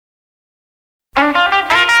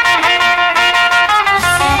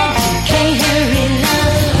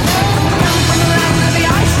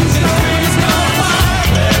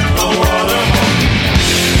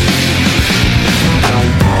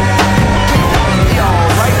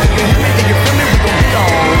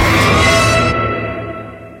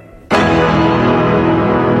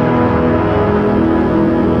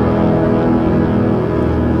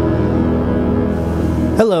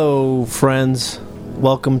friends.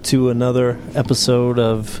 Welcome to another episode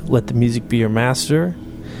of Let the Music Be Your Master.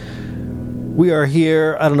 We are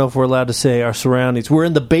here, I don't know if we're allowed to say our surroundings. We're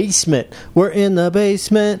in the basement. We're in the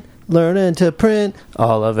basement, learning to print.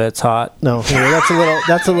 All of it's hot. No,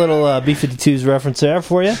 that's a little B-52's reference there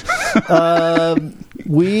for you.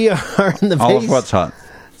 We are in the basement. All of what's hot?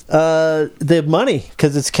 The money,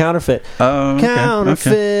 because it's counterfeit. Oh, okay.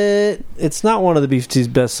 Counterfeit. Okay. It's not one of the B-52's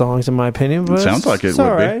best songs, in my opinion. But sounds like it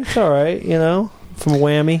would be. It's all right, you know, from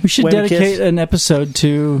Whammy. We should Whammy dedicate Kiss. an episode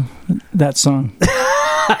to that song.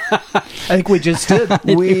 I think we just did.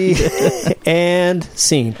 And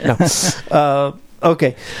scene. No.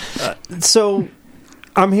 Okay. So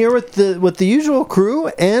I'm here with the usual crew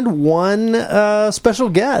and one special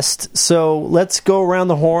guest. So let's go around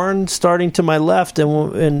the horn, starting to my left,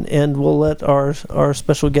 and we'll let our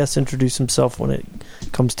special guest introduce himself when it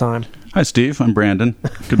comes time. Hi, Steve. I'm Brandon.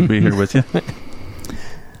 Good to be here with you.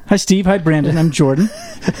 Hi, Steve. Hi, Brandon. I'm Jordan.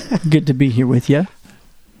 Good to be here with you.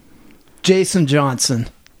 Jason Johnson.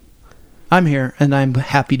 I'm here, and I'm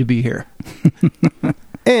happy to be here.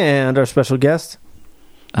 And our special guest.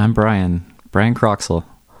 I'm Brian Croxall.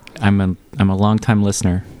 I'm a long-time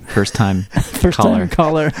listener, first-time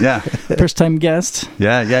caller. Yeah. First-time guest.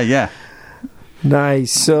 Yeah.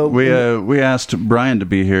 Nice. So we asked Brian to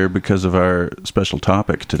be here because of our special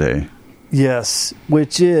topic today. Yes,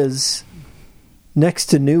 which is, next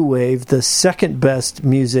to New Wave, the second best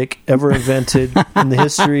music ever invented in the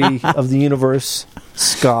history of the universe,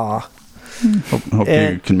 ska. Hope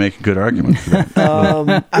you can make a good argument for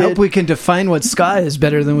that. I hope we can define what ska is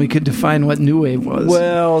better than we could define what new wave was.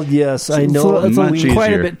 Well, yes, I know. So it's Much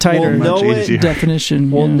quite a easier. bit tighter We'll know it. definition.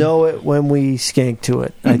 We'll yeah. know it when we skank to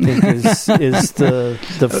it, I think is the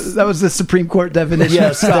that was the Supreme Court definition.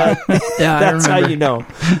 Yes, of ska. Yeah, that's I how remember. you know.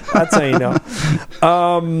 That's how you know.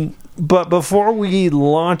 But before we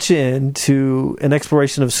launch into an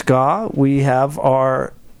exploration of ska, we have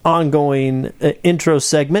our ongoing intro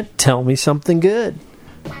segment, Tell Me Something Good.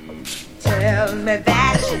 Tell me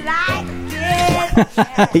that you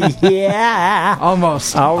like it. Yeah.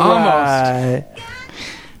 Almost. All right.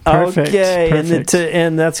 Perfect. Okay, Perfect.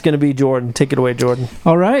 And that's going to be Jordan. Take it away, Jordan.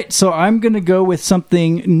 All right, so I'm going to go with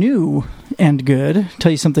something new and good.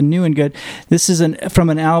 Tell you something new and good. This is from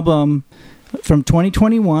an album from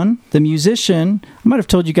 2021. The musician, I might have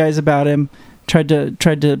told you guys about him. Tried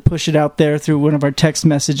to push it out there through one of our text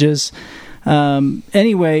messages.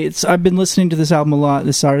 Anyway, I've been listening to this album a lot.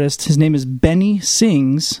 This artist, his name is Benny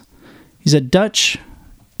Sings. He's a Dutch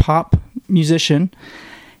pop musician,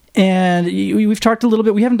 and we've talked a little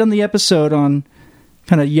bit. We haven't done the episode on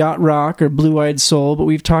kind of yacht rock or blue-eyed soul, but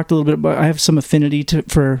we've talked a little bit about. I have some affinity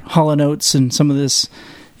for Hall & Oates and some of this,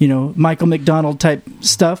 Michael McDonald type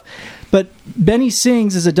stuff. But Benny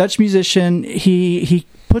Sings is a Dutch musician. He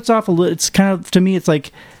puts off a little. It's kind of, to me, it's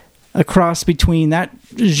like a cross between that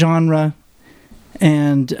genre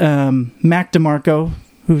and Mac DeMarco,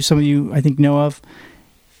 who some of you I think know of,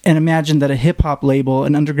 and imagine that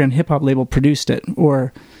an underground hip hop label produced it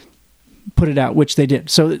or put it out, which they did.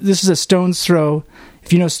 So this is a Stones Throw.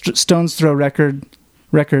 If you know Stones Throw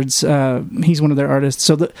Records, he's one of their artists.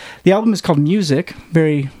 So the album is called Music,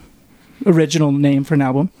 very original name for an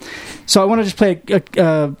album. So I want to just play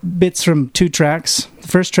bits from two tracks. The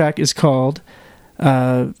first track is called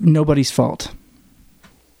Nobody's Fault.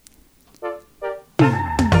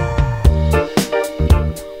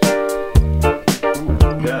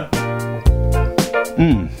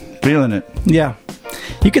 Feeling it. Yeah.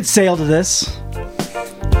 You could sail to this.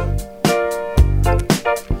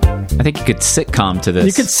 I think you could sitcom to this.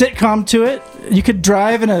 You could sitcom to it. You could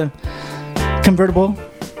drive in a convertible.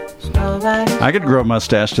 I could grow a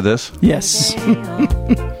mustache to this. Yes.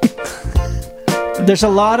 There's a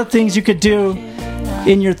lot of things you could do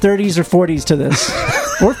in your 30s or 40s to this.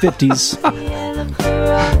 Or 50s.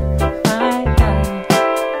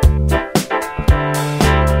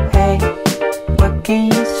 Hey, what can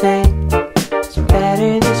you say? It's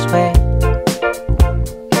better this way.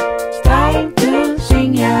 Starting to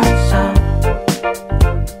sing your song,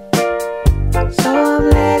 so I'm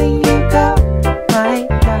letting you go, my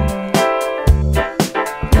darling.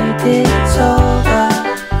 Wait till it's over.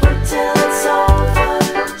 Wait till it's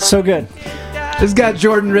over. So good. It's got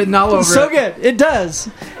Jordan written all over So it. good. It does.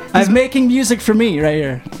 He's making music for me right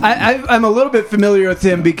here. I'm a little bit familiar with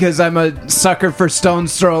him because I'm a sucker for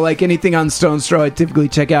Stones Throw. Like anything on Stones Throw, I typically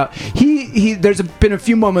check out. There's been a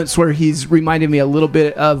few moments where he's reminded me a little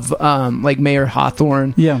bit of like Mayer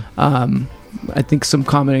Hawthorne. Yeah. I think, some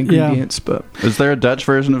common ingredients. But Is there a Dutch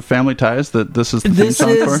version of Family Ties that this is the theme This song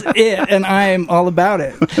is for? it, and I'm all about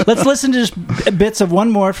it. Let's listen to just bits of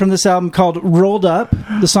one more from this album called Rolled Up.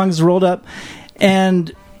 The song is Rolled Up,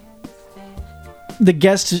 and the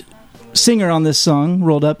guest singer on this song,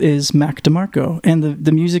 Rolled Up, is Mac DeMarco, and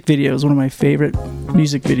the music video is one of my favorite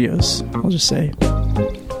music videos, I'll just say.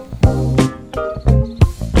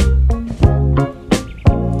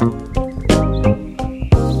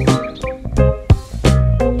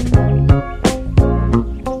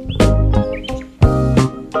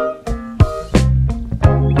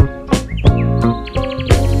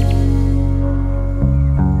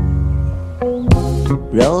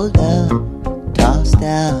 Rolled up, tossed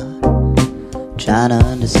down, trying to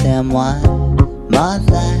understand why my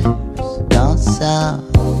lives don't sound.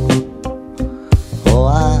 Oh,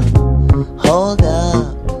 I'm holed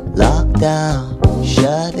up, locked down,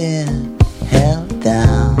 shut in, held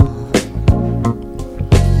down.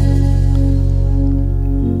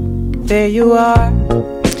 There you are.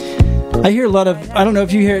 I hear a lot of, I don't know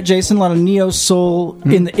if you hear it, Jason, a lot of neo-soul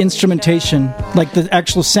in the instrumentation, like the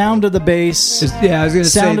actual sound of the bass. I was going to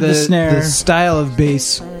say Sound of the snare. the style of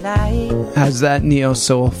bass has that neo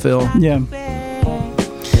soul feel. Yeah.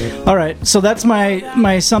 All right, so that's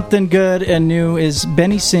my something good and new is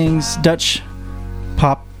Benny Sings, Dutch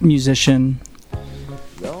pop musician,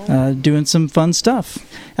 doing some fun stuff.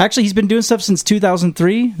 Actually, he's been doing stuff since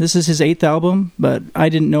 2003. This is his 8th album, but I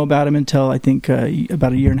didn't know about him until I think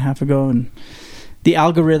about a year and a half ago, and the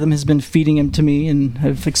algorithm has been feeding him to me, and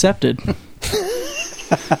I've accepted.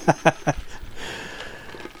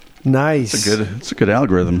 Nice. It's a good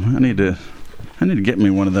algorithm. I need to get me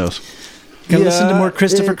one of those. Gotta listen to more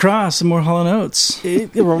Christopher Cross and more Hall & Oates.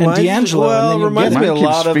 It reminds, and D'Angelo, well, and then it you'll reminds get me a Mine keeps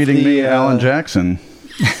lot of feeding the, me Alan Jackson.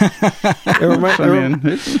 He's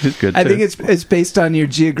good I too. think it's based on your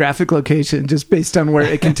geographic location, just based on where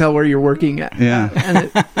it can tell where you're working at. Yeah.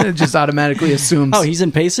 And it just automatically assumes. Oh, he's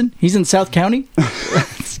in Payson? He's in South County?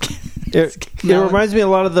 It reminds me a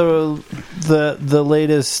lot of the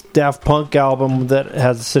latest Daft Punk album that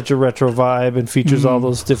has such a retro vibe and features all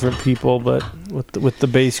those different people, but with the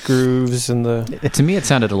bass grooves and the. To me, it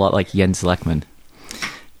sounded a lot like Jens Lekman.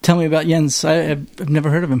 Tell me about Jens. I've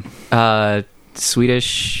never heard of him.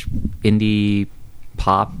 Swedish indie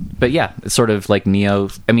pop, but yeah, it's sort of like neo.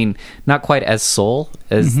 I mean, not quite as soul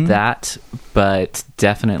as that, but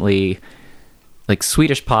definitely like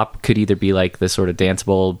Swedish pop could either be like the sort of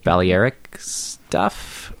danceable Balearic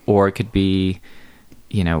stuff, or it could be,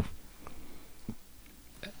 you know,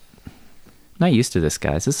 not used to this,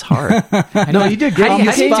 guys. This is hard. No, you did great. How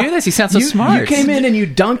do you do this? You sound so smart. You came in and you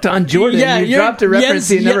dunked on Jordan. Yeah, you you're- dropped a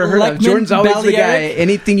reference yes, you never yeah, heard of. Lekman, Jordan's always the guy. Balearic.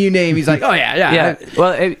 Anything you name, he's like, oh yeah. Yeah,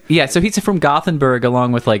 well, yeah. So he's from Gothenburg,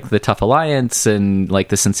 along with like the Tough Alliance and like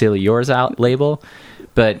the Sincerely Yours out label.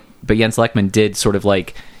 But Jens Lekman did sort of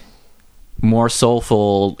like more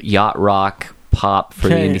soulful yacht rock pop for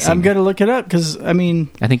the indie scene. I'm gonna look it up because I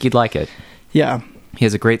mean, I think you'd like it. yeah, He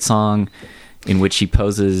has a great song in which he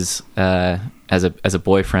poses as a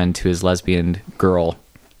boyfriend to his lesbian girl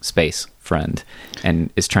space friend,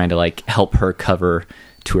 and is trying to like help her cover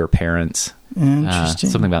to her parents.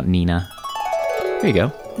 interesting. Something about Nina. There you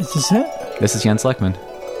go. Is this it? This is Jens Lekman.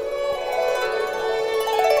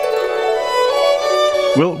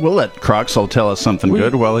 We'll let Croxall tell us something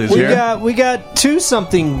good while he's here. We got two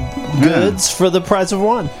something goods for the price of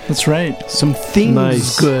one. That's right. Some things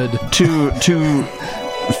Nice. good. Two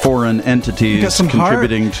foreign You entities got some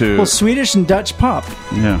contributing hard, to. well, Swedish and Dutch pop.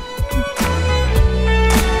 Yeah.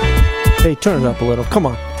 Hey, turn it up a little. Come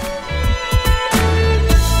on.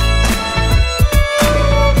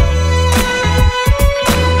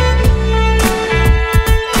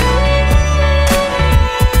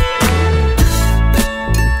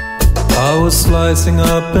 I was slicing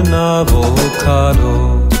up an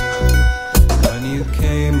avocado when you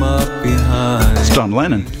came up behind. It's John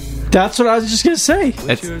Lennon. That's what I was just gonna say.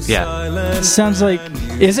 It's, yeah. It sounds like.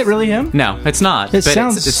 Is it really him? No, it's not. It but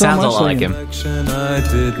sounds it so sounds a much lot like like him. Reflection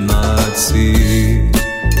I did not see.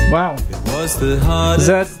 Wow. Was the Is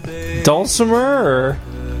hardest that Dulcimer or?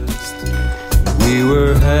 we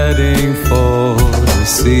were heading for the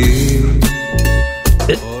sea.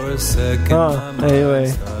 For a second, Oh,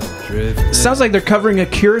 anyway. drifting Sounds like they're covering a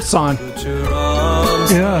Cure song. your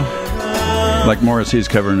arms. Yeah. Like Morrissey's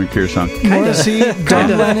covering a Cure song. Morrissey, Don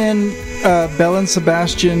Lennon, Bell and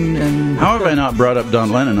Sebastian, and How have I not brought up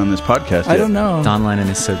Don Lennon on this podcast yet? I don't know. Don Lennon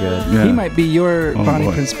is so good. Yeah. He might be your Oh, Bonnie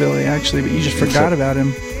boy. Prince Billy, actually, but you just forgot about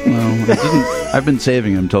him. Well, I didn't. I've been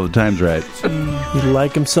saving him till the time's right. You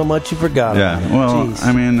like him so much you forgot Yeah. about him. Well, Jeez.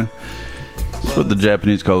 I mean, it's what the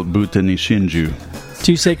Japanese call buta ni shinju.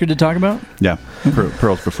 Too sacred to talk about? Yeah,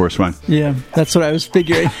 Pearls Before Swine. Yeah, that's what I was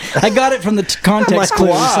figuring. I got it from the context Like, clues.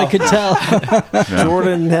 wow. I could tell.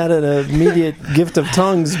 Jordan had an immediate gift of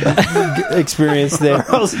tongues experience there.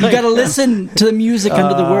 I was You like, got to listen to the music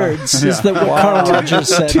under the words. Is that what Carl Rogers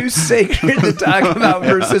said? Too sacred to talk about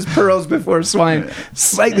versus Pearls Before Swine.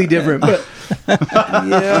 Slightly different, but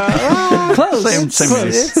yeah, Close. Same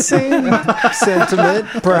it's same sentiment,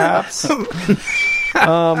 perhaps.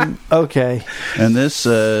 Okay. And this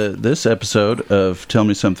episode of Tell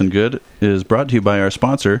Me Something Good is brought to you by our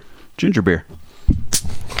sponsor, Ginger Beer.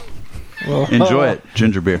 Well, Enjoy it,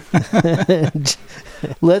 Ginger Beer.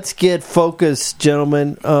 Let's get focused,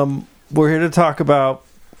 gentlemen. We're here to talk about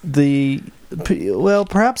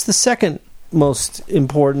perhaps the second most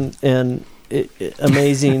important and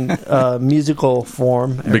amazing musical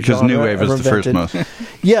form. or Because genre New Wave is ever the first invented. most.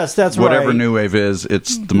 Yes, that's Whatever right. New Wave is,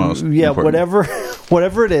 it's the most Yeah, important.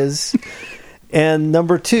 whatever it is. And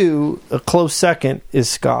number two, a close second, is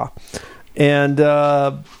ska. And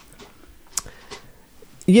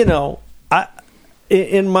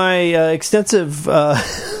in my extensive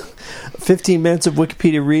 15 minutes of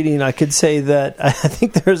Wikipedia reading, I could say that I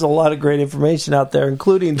think there's a lot of great information out there,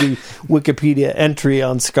 including the Wikipedia entry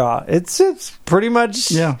on ska. It's pretty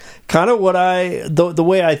much kind of what the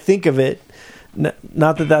way I think of it.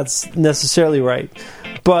 Not that that's necessarily right,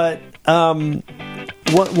 but one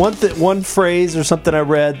phrase or something I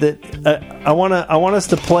read that I want us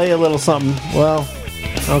to play a little something. Well,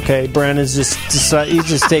 okay, Brandon's he's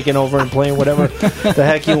just taking over and playing whatever the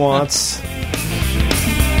heck he wants.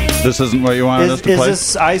 This isn't what you wanted us to Is play?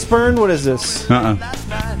 this Iceburn? What is this?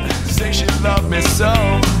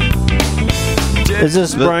 Is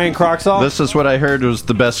this Brian Croxall? This is what I heard was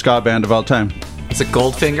the best ska band of all time. Is it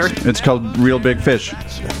Goldfinger? It's called Real Big Fish.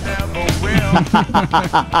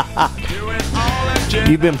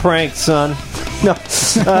 You've been pranked, son. No,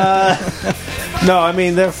 no. I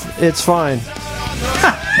mean, it's fine.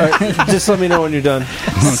 All right, just let me know when you're done.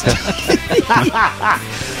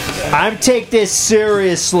 I take this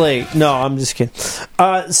seriously. No, I'm just kidding.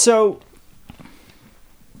 So,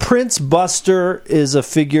 Prince Buster is a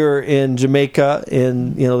figure in Jamaica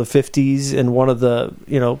in the 50s, and one of the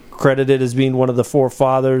credited as being one of the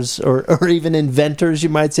forefathers or even inventors, you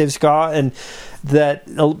might say, of ska, and that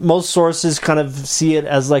most sources kind of see it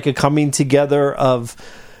as like a coming together of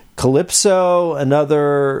calypso and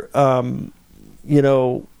other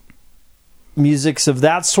musics of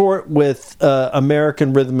that sort with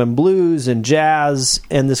American rhythm and blues and jazz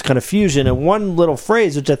and this kind of fusion. And one little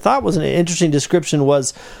phrase, which I thought was an interesting description,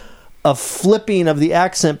 was a flipping of the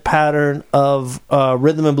accent pattern of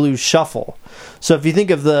rhythm and blues shuffle. So if you think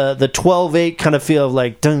of the 12/8 kind of feel of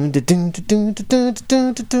like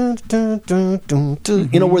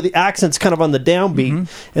where the accent's kind of on the downbeat,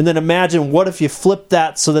 and then imagine what if you flipped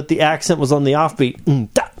that so that the accent was on the offbeat.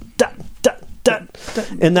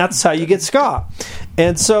 And that's how you get ska.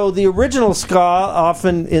 And so the original ska,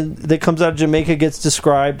 often that comes out of Jamaica, gets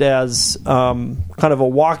described as kind of a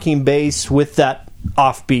walking bass with that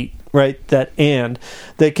offbeat, right? That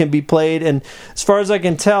that can be played. And as far as I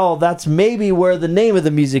can tell, that's maybe where the name of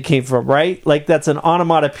the music came from, right? Like that's an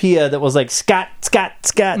onomatopoeia that was like scat, scat,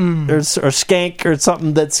 scat, or skank or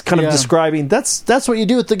something that's kind of describing. That's what you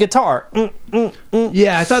do with the guitar.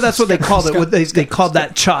 yeah, I thought that's what they called it. What they called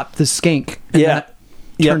that chop, the skank. And that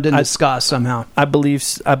turned into ska somehow. I believe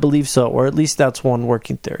so, or at least that's one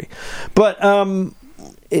working theory. But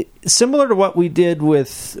similar to what we did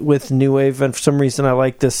with New Wave, and for some reason I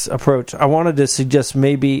like this approach, I wanted to suggest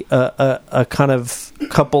maybe a kind of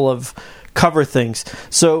couple of cover things.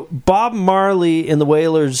 So Bob Marley and the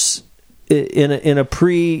Wailers in a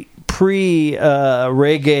pre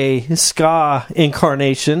reggae ska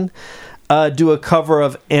incarnation do a cover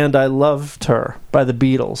of "And I Loved Her" by the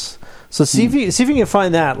Beatles. So see if you can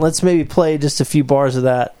find that. Let's maybe play just a few bars of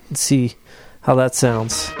that and see how that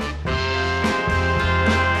sounds.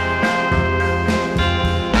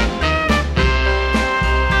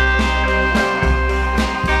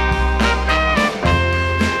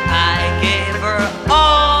 I gave her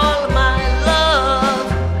all my love,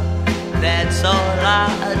 that's all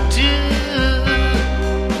I do.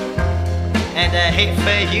 And I hate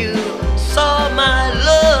for you, saw my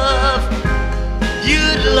love,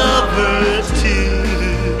 you'd love her too.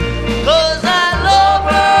 'Cause I love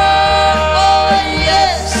her, oh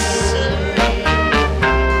yes,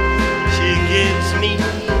 she gives me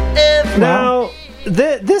every... Now,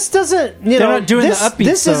 this doesn't, They're not doing this, the upbeats,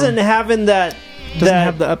 this though. isn't having that Doesn't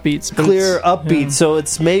have the upbeats. But clear it's- upbeat, so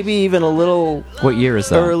it's maybe even a little What year is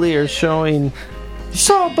that? earlier showing.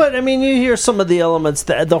 So, but I mean, you hear some of the elements,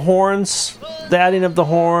 the horns, the adding of the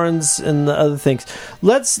horns, and the other things.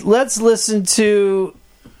 Let's listen to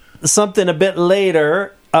something a bit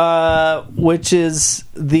later, which is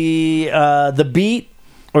the beat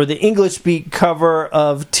or the English beat cover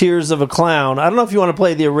of "Tears of a Clown." I don't know if you want to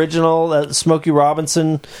play the original, Smokey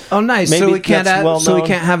Robinson. Oh, nice. Maybe So we can't that's well-known. we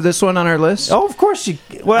can't have this one on our list. Oh, of course you.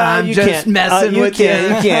 Well, I'm you just can't. messing you with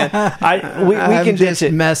can, you. You can. We I'm can just ditch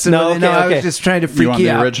it. messing No, with you. okay, No, I okay. was just trying to You freak want you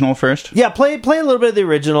the out. original first? Yeah, play a little bit of the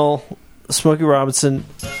original Smokey Robinson.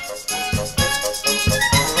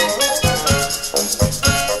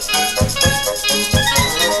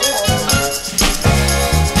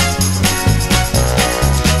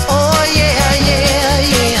 Oh yeah, yeah,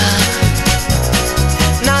 yeah.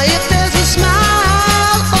 Now if there's a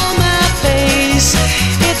smile on my face,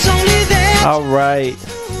 it's only there. All right.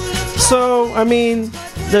 So, I mean,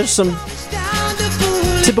 there's some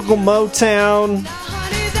typical Motown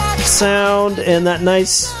sound and that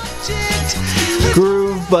nice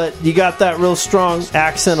groove, but you got that real strong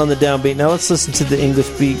accent on the downbeat. Now let's listen to the English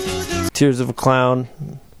beat, "Tears of a Clown."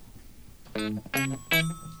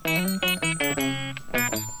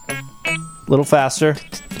 A little faster.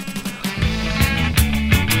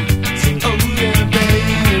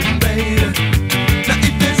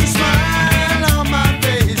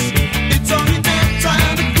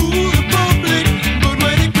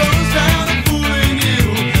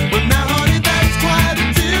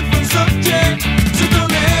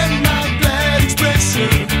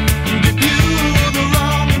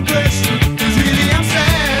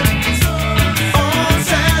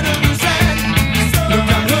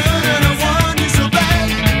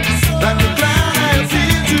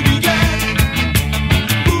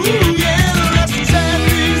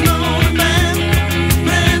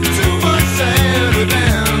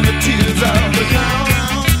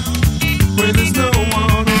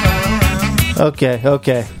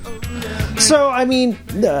 Okay. So, I mean,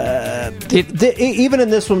 even in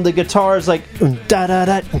this one, the guitar is like da da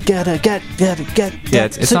da da da. Yeah,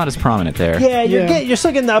 it's not as prominent there. Yeah, you're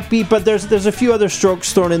still getting the upbeat, but there's a few other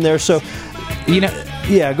strokes thrown in there. So, You know,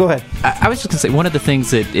 yeah, go ahead. I was just going to say, one of the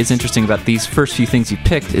things that is interesting about these first few things you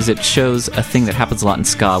picked is it shows a thing that happens a lot in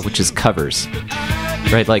ska, which is covers.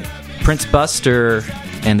 Right? Like Prince Buster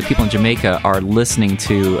and the people in Jamaica are listening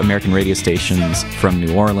to American radio stations from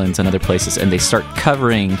New Orleans and other places, and they start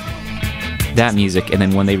covering that music, and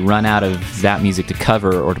then when they run out of that music to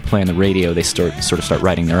cover or to play on the radio, they sort of start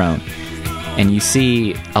writing their own. And you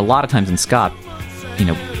see a lot of times in ska, you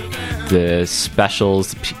know, the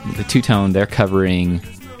Specials, the two-tone, they're covering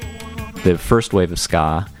the first wave of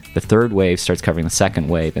ska. The third wave starts covering the second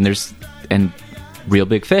wave, and Real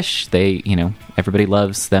Big Fish, they, you know, everybody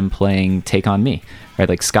loves them playing Take On Me, right?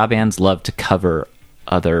 Like ska bands love to cover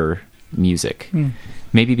other music,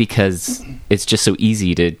 maybe because it's just so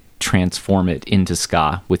easy to transform it into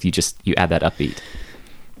ska with you add that upbeat.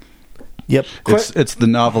 Yep. It's the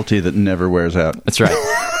novelty that never wears out. That's right.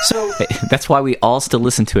 So that's why we all still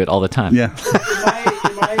listen to it all the time. Yeah.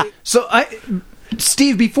 So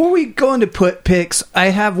Steve, before we go into picks, I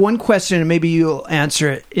have one question, and maybe you'll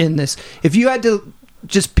answer it in this. If you had to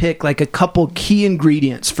just pick like a couple key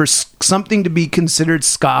ingredients for something to be considered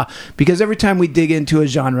ska, because every time we dig into a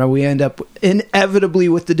genre, we end up inevitably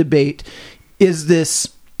with the debate, is this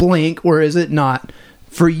blank or is it not?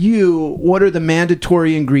 For you, what are the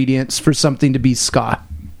mandatory ingredients for something to be ska?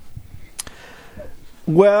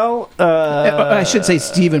 Well, I should say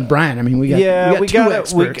Steve and Brian. I mean, we got two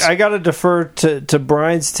experts. I got to defer to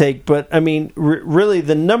Brian's take, but I mean, really,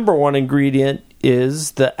 the number one ingredient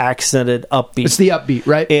is the accented upbeat. It's the upbeat,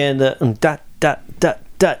 right? And the dot dot dot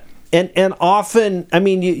dot, and often, I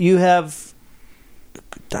mean, you have.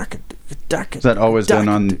 Is that always done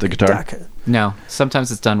on the guitar? No,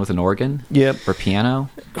 sometimes it's done with an organ. Yep. Or piano.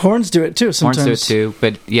 Horns do it too sometimes. Horns do it too,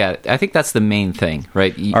 but yeah, I think that's the main thing,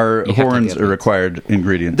 right? Are you have to horns get a it. required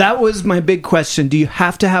ingredient? That was my big question. Do you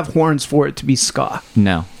have to have horns for it to be ska?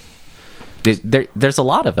 No. There's a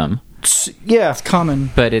lot of them, Yeah, It's common.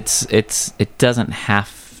 but it doesn't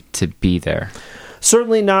have to be there.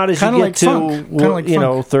 certainly not as Kinda you get like to funk. Kinda like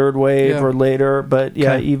funk. third wave Yeah. or later. But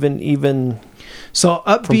yeah, Okay. even So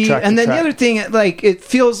From upbeat, track to and then track. the other thing, like it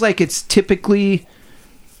feels like it's typically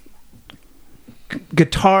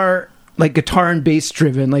guitar and bass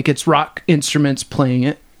driven, like it's rock instruments playing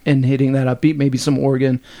it and hitting that upbeat, maybe some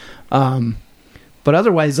organ, but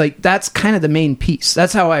otherwise, like that's kind of the main piece.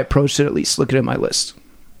 That's how I approached it, at least looking at my list.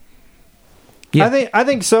 Yeah. I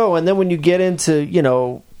think so. And then when you get into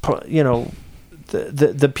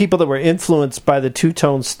the people that were influenced by the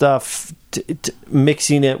two-tone stuff,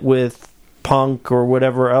 mixing it with punk or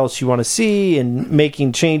whatever else you want to see and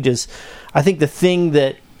making changes. I think the thing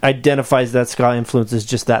that identifies that ska influence is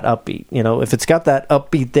just that upbeat. You know, if it's got that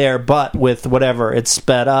upbeat there, but with whatever, it's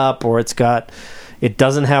sped up, or it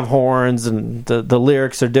doesn't have horns and the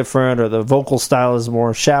lyrics are different, or the vocal style is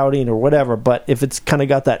more shouting or whatever. But if it's kind of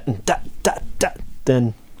got that da, da, da,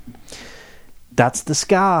 then that's the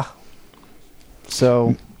ska.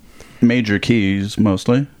 So major keys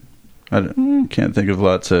mostly. I can't think of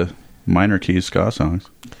lots of minor keys ska songs.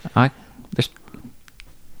 There's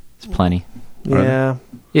plenty. Yeah.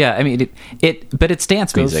 Yeah, I mean but it's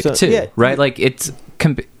dance music too, yeah, right? Like it's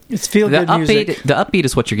feel good music. The upbeat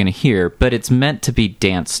is what you're going to hear, but it's meant to be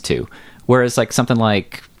danced to. Whereas like something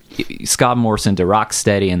like ska morphs into rock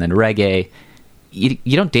steady and then reggae, you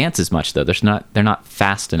don't dance as much though. They're not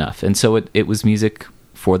fast enough, and so it was music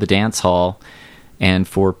for the dance hall and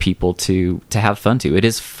for people to have fun to. It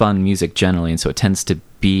is fun music generally, and so it tends to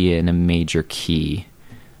be in a major key.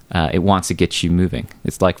 It wants to get you moving.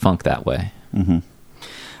 It's like funk that way. Mm-hmm.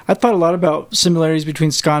 I thought a lot about similarities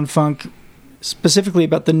between ska and funk, specifically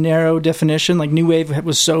about the narrow definition. Like new wave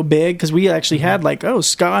was so big because we actually had like,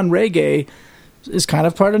 ska and reggae is kind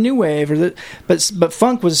of part of new wave, but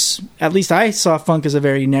funk was, at least I saw funk as a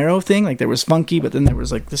very narrow thing. Like there was funky, but then there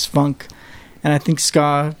was like this funk, and I think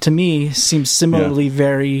ska to me seems similarly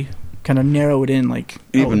very kind of narrow it in. Like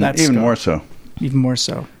even ska. more so, even more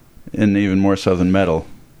so, and even more so than metal.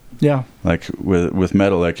 Yeah, like with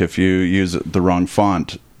metal, like if you use the wrong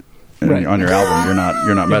font on your album,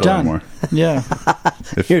 you're not metal done. anymore. Yeah,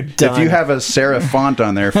 you're done. If you have a serif font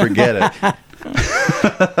on there, forget it.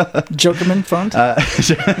 Jokerman font.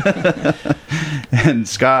 And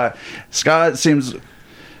ska seems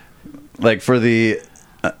like for the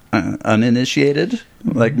uninitiated,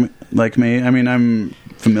 like me. I mean, I'm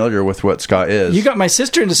familiar with what ska is. You got my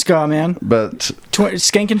sister into ska, man. But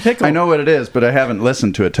Skank and Pickle. I know what it is, but I haven't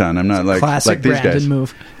listened to a ton. I'm not like these Brandon guys.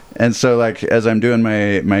 Move. And so, like, as I'm doing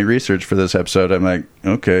my research for this episode, I'm like,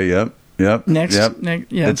 okay, yep. Next,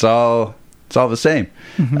 yeah. It's all the same.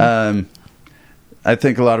 Mm-hmm. I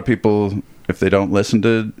think a lot of people, if they don't listen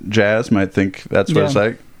to jazz, might think that's what it's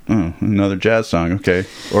like. Oh, another jazz song, okay,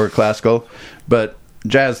 or classical. But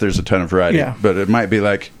jazz, there's a ton of variety. Yeah. But it might be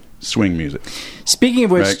like swing music. Speaking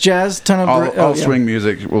of which, right? jazz, ton of all swing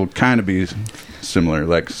music will kind of be similar,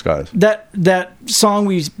 like ska. That song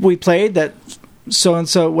we played, that so and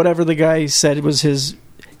so, whatever the guy said was his.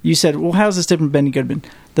 You said, well, how's this different from Benny Goodman?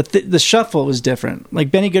 The shuffle was different. Like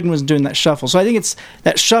Benny Goodman was doing that shuffle, so I think it's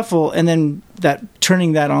that shuffle and then that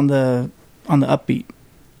turning that on the upbeat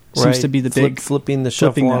seems to be the big flipping the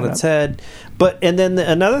shuffle on its head. And then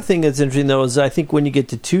another thing that's interesting though is I think when you get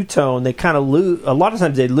to two tone, they kind of lose. A lot of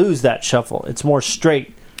times they lose that shuffle. It's more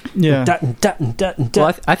straight. Yeah.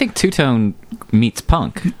 Well, I think two tone meets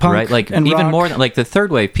punk, right? Like and even rock. more than like the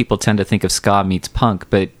third wave. People tend to think of ska meets punk,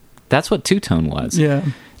 but that's what two tone was. Yeah.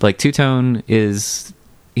 Like two tone is,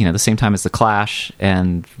 the same time as the Clash,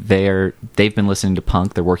 and they've been listening to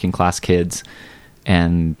punk. They're working class kids,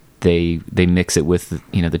 and they mix it with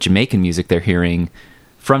the Jamaican music they're hearing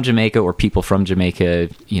from Jamaica, or people from Jamaica,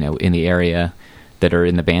 in the area that are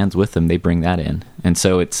in the bands with them. They bring that in, and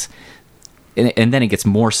so it's, and then it gets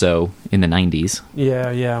more so in the 90s.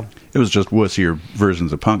 Yeah. It was just wussier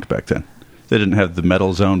versions of punk back then. They didn't have the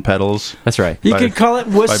Metal Zone pedals. That's right. You could call it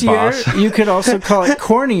Boss. wussier. You could also call it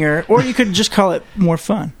cornier, or you could just call it more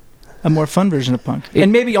fun. A more fun version of punk.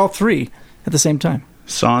 And maybe all three at the same time.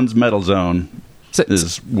 Sans Metal Zone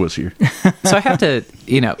is wussier. So I have to,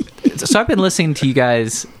 so I've been listening to you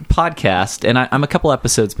guys' podcast, and I'm a couple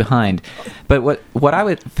episodes behind. But what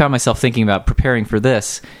I found myself thinking about preparing for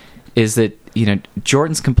this is that,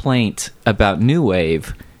 Jordan's complaint about new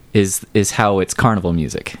wave is how it's carnival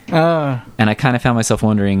music. And I kind of found myself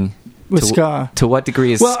wondering with ska, to what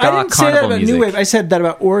degree is ska I didn't say that carnival about music? new wave. I said that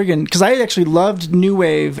about Oregon because I actually loved new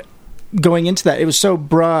wave going into that. It was so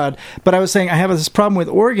broad, but I was saying I have this problem with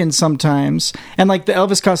organ sometimes, and like the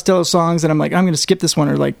Elvis Costello songs, and I'm like, I'm going to skip this one,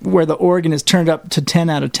 or like where the organ is turned up to 10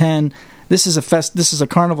 out of 10. This is a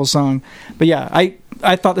carnival song. But yeah,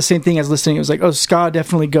 I thought the same thing as listening. It was like, ska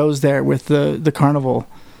definitely goes there with the carnival.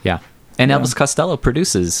 Yeah. And Elvis Costello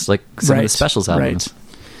produces like some of the specials albums. Right.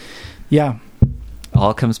 Yeah.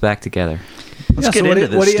 All comes back together. Let's get into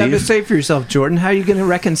this, what do you have to Steve. say for yourself, Jordan? How are you going to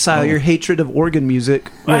reconcile your hatred of organ music?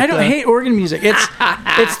 I don't hate organ music.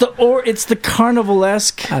 It's the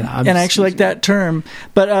carnival-esque, and I actually like that term.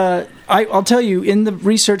 But I'll tell you, in the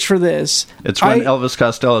research for this, It's when Elvis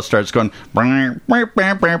Costello starts going. right,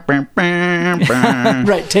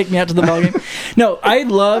 take me out to the ballgame. No, I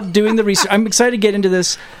love doing the research. I'm excited to get into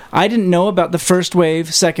this. I didn't know about the first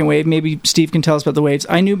wave, second wave. Maybe Steve can tell us about the waves.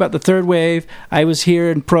 I knew about the third wave. I was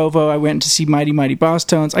here in Provo. I went to see Mighty Mighty Boss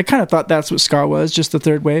Tones. I kind of thought that's what ska was, just the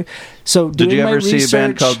third wave. So Did you ever see a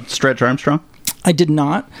band called Stretch Armstrong? I did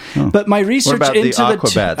not, but my research about into the the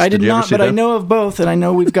Aquabats? I did Did you ever not, see but I them? know of both, and I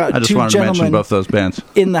know we've got I just two wanted to mention gentlemen both those bands.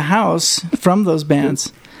 in the house from those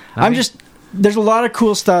bands. There's a lot of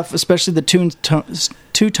cool stuff, especially the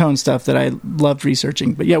two-tone stuff that I loved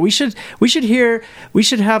researching. But yeah, we should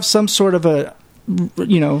have some sort of a,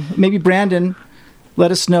 maybe Brandon, let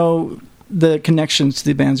us know the connections to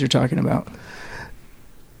the bands you're talking about.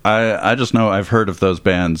 I just know I've heard of those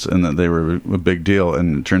bands and that they were a big deal,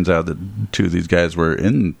 and it turns out that two of these guys were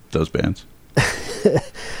in those bands.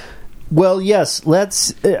 Well, yes.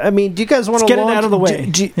 Let's. I mean, do you guys want to get it out of the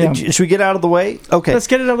way? Should we get out of the way? Okay. Let's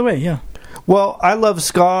get it out of the way. Yeah. Well, I love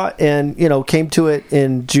ska, and came to it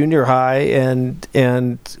in junior high,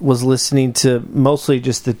 and was listening to mostly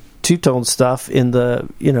just the two-tone stuff in the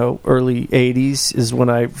early 80s is when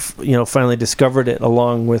I finally discovered it,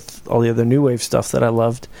 along with all the other new wave stuff that I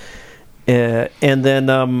loved. And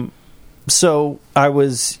then so I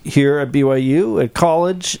was here at BYU at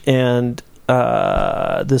college, and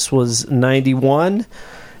this was 91,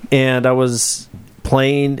 and I was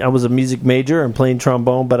a music major and playing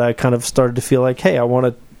trombone, but I kind of started to feel like, hey, I want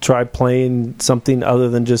to try playing something other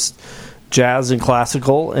than just jazz and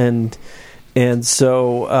classical, and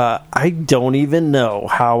so I don't even know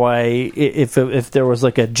how if there was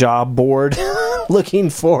like a job board looking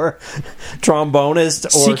for trombonist or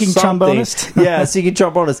seeking something. trombonist. Yeah, seeking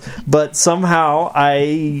trombonist. But somehow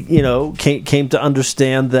I came to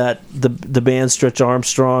understand that the band Stretch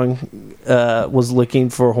Armstrong was looking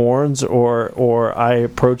for horns, or I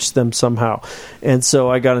approached them somehow, and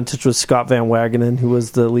so I got in touch with Scott Van Wagenen, who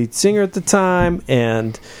was the lead singer at the time,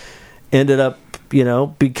 and ended up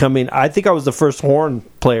becoming, I think I was the first horn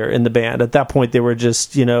player in the band. At that point, they were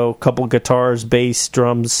just, a couple guitars, bass,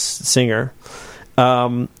 drums, singer.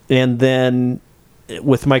 And then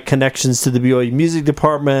with my connections to the BYU music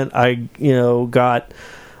department, I, got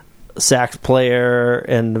a sax player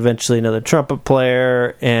and eventually another trumpet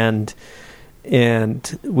player. And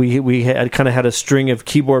we had kind of had a string of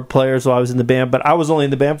keyboard players while I was in the band, but I was only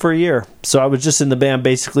in the band for a year. So I was just in the band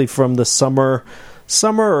basically from the summer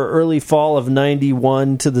or early fall of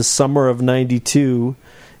 91 to the summer of 92,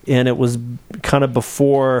 and it was kind of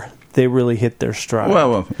before they really hit their stride.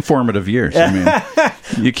 Well, formative years. I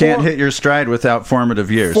mean, you can't hit your stride without formative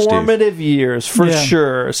years. Formative Steve. years, for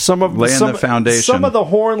sure. Laying the foundation. Some of the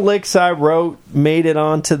horn licks I wrote made it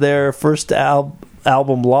onto their first album,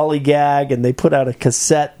 Lollygag, and they put out a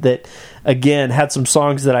cassette that, again, had some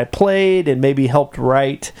songs that I played and maybe helped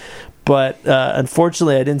write. But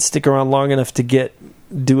unfortunately, I didn't stick around long enough to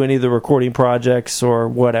do any of the recording projects or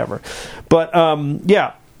whatever. But I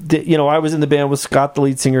was in the band with Scott, the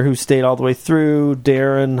lead singer, who stayed all the way through,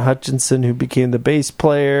 Darren Hutchinson, who became the bass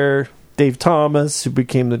player, Dave Thomas, who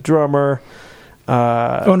became the drummer,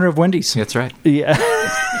 owner of Wendy's. That's right. Yeah.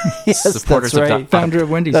 Yes, Supporters that's right. of Founder of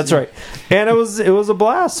Wendy's. That's right. And it was a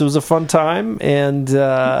blast. It was a fun time, and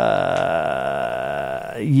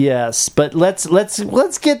yes. But let's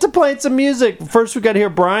get to playing some music. First, we got to hear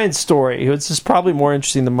Brian's story. It's just probably more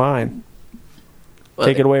interesting than mine.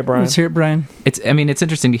 Take it away, Brian. Let's hear it, Brian. It's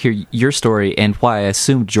interesting to hear your story and why I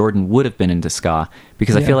assumed Jordan would have been into ska,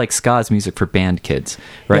 because I feel like ska is music for band kids,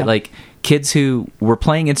 right? Yeah. Like kids who were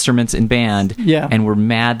playing instruments in band and were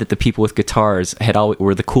mad that the people with guitars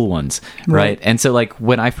were the cool ones, right? And so like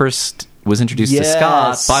when I first was introduced to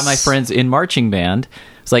ska by my friends in marching band,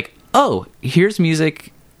 it's like, oh, here's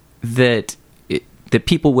music that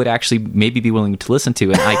people would actually maybe be willing to listen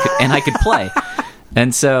to, and I could play.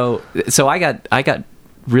 And so I got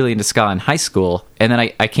really into ska in high school, and then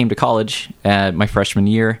I came to college my freshman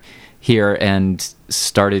year here and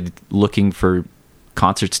started looking for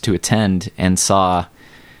concerts to attend, and saw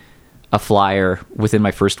a flyer within my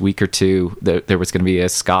first week or two that there was going to be a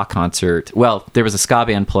ska concert. Well, there was a ska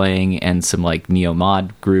band playing and some like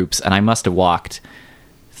neo-mod groups, and I must have walked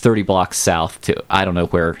 30 blocks south to I don't know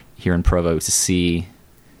where here in Provo to see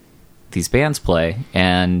these bands play,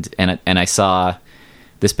 and I saw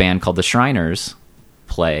this band called the Shriners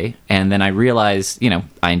play, and then I realized,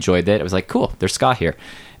 I enjoyed it. I was like, cool, there's ska here.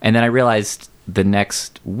 And then I realized the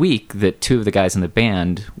next week that two of the guys in the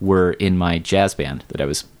band were in my jazz band that I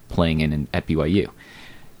was playing in at BYU.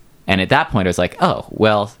 And at that point I was like, oh,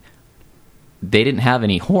 well, they didn't have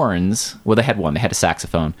any horns. Well, they had one. They had a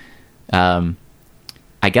saxophone.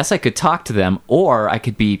 I guess I could talk to them, or I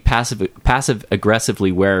could be passive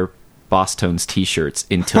aggressively wear Boss Tones t-shirts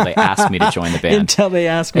until they asked me to join the band. Until they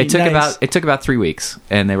asked me. It took Nice. about 3 weeks,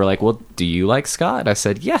 and they were like, "Well, do you like ska?" And I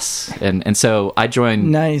said, "Yes." And so I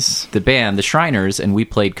joined Nice. the band, the Shriners, and we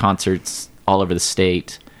played concerts all over the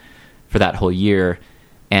state for that whole year.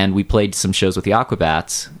 And we played some shows with the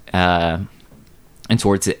Aquabats. And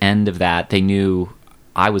towards the end of that, they knew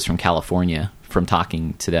I was from California from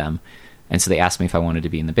talking to them. And so they asked me if I wanted to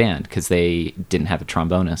be in the band because they didn't have a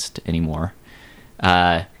trombonist anymore.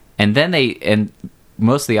 And then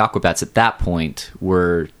most of the Aquabats at that point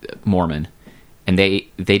were Mormon. And they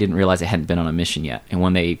didn't realize I hadn't been on a mission yet. And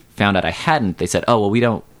when they found out I hadn't, they said, "Oh, well, we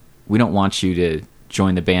don't want you to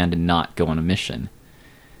join the band and not go on a mission."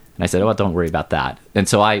 And I said, "Oh, don't worry about that." And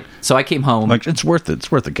so I came home. Like, it's worth it.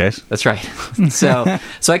 It's worth it, guys. That's right. So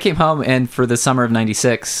I came home, and for the summer of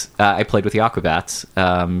 '96, I played with the Aquabats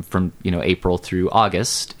from April through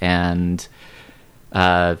August, and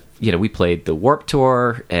we played the Warped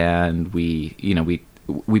Tour, and we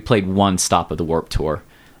played one stop of the Warped Tour,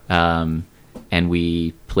 and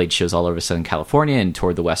we played shows all over Southern California and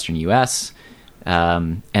toured the Western U.S.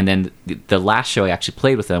 And then the last show I actually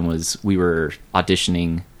played with them was we were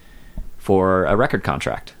auditioning for a record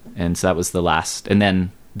contract, and so that was the last. And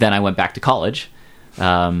then I went back to college,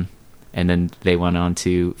 and then they went on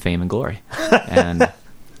to fame and glory.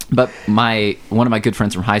 But one of my good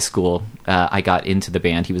friends from high school, I got into the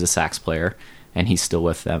band. He was a sax player, and he's still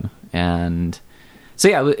with them. And so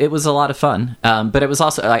yeah, it was a lot of fun. But it was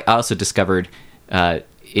also I also discovered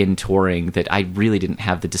in touring that I really didn't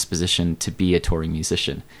have the disposition to be a touring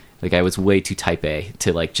musician. Like, I was way too type A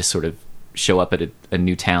to like just sort of show up at a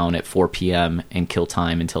new town at 4 p.m. and kill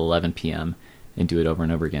time until 11 p.m. and do it over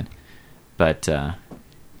and over again. But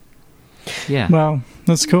yeah. Wow,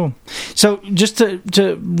 that's cool. So just to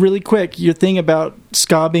really quick, your thing about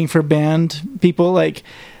ska being for band people, like,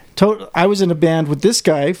 I was in a band with this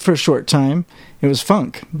guy for a short time. It was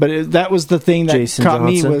funk, but that was the thing that Jason caught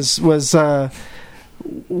Johnson. me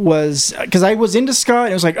was because I was into ska, and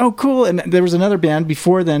it was like, oh, cool. And there was another band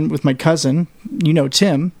before then with my cousin,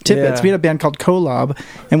 Tim Tippett. Yeah. We had a band called Kolob,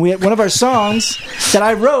 and we had one of our songs that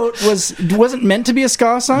I wrote wasn't meant to be a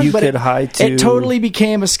ska song, You but Could High to it totally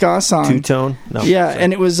became a ska song. Two-tone? No. Yeah,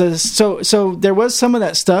 and it was so there was some of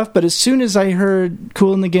that stuff, but as soon as I heard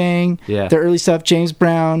Kool and the Gang, Yeah. the early stuff, James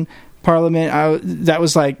Brown, Parliament, that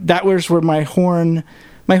was where my horn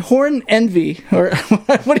envy, or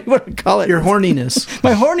what do you want to call it? Your horniness.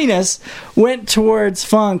 My horniness went towards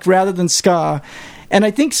funk rather than ska. And I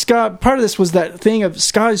think ska, part of this was that thing of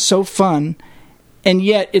ska is so fun, and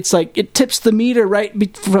yet it's like it tips the meter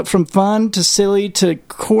right from fun to silly to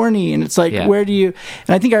corny, and it's like, where do you?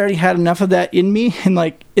 And I think I already had enough of that in me, and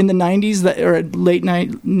like in the 90s or late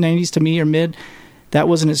 90s to me, or mid, that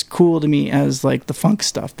wasn't as cool to me as like the funk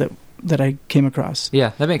stuff that I came across.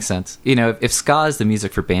 Yeah, that makes sense. If ska is the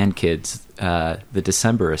music for band kids, the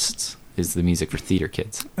Decemberists is the music for theater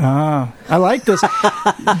kids. Ah, I like this.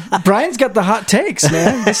 Brian's got the hot takes,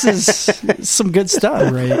 man. This is some good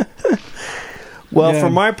stuff. Right. Well, Yeah. for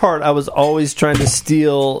my part, I was always trying to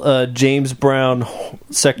steal James Brown,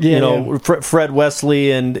 Fred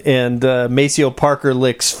Wesley and Maceo Parker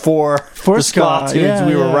licks for the ska tunes yeah,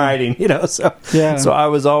 we were yeah. writing. So I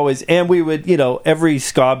was always, and we would, every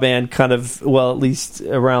ska band kind of, well, at least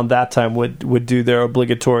around that time would do their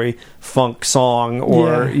obligatory funk song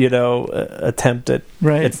or attempt at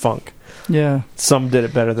funk. Yeah, some did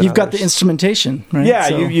it better than you've got the others. instrumentation, right? Yeah,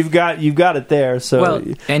 So- you've got it there. So Well,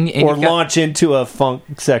 and or you've got- launch into a funk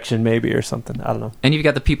section maybe or something. I don't know. And you've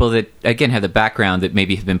got the people that, again, have the background that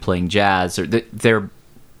maybe have been playing jazz, or they're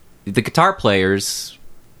the guitar players,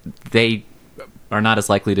 they are not as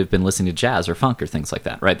likely to have been listening to jazz or funk or things like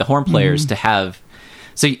that, right? The horn players to have...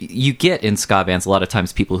 So you get in ska bands a lot of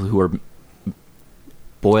times people who are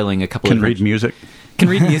boiling a couple Can of... read music. Can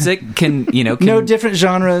read music, can no different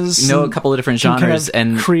genres. know a couple of different can genres, kind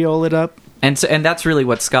of and Creole it up. And that's really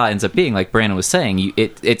what ska ends up being. Like Brandon was saying,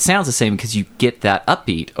 it sounds the same because you get that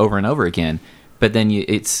upbeat over and over again. But then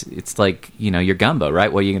it's like your gumbo,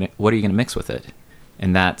 right? What are you gonna mix with it?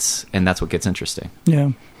 And that's what gets interesting.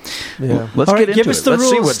 Yeah. Yeah. Let's All right, get into give us it. the Let's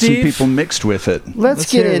see rules, what Steve. some people mixed with it.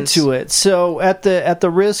 Let's get hear into it. So, at the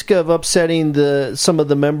risk of upsetting some of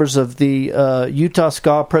the members of the Utah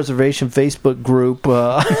Ska Preservation Facebook group,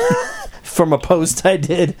 from a post I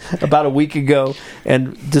did about a week ago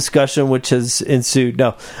and discussion which has ensued.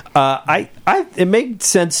 No, it made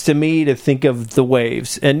sense to me to think of the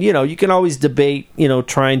waves, and you can always debate,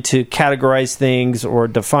 trying to categorize things or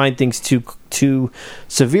define things too too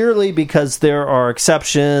severely because there are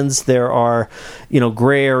exceptions, there are,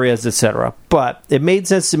 gray areas, etc. But it made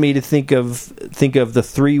sense to me to think of the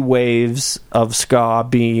three waves of ska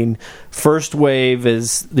being: first wave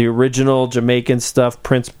is the original Jamaican stuff,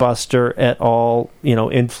 Prince, Buster et al.,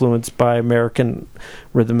 influenced by American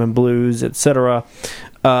rhythm and blues, etc.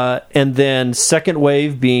 And then second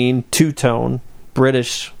wave being two-tone,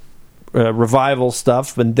 British revival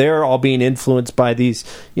stuff, and they're all being influenced by these,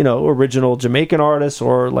 original Jamaican artists,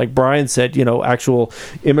 or like Brian said, actual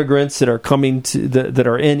immigrants that are coming to that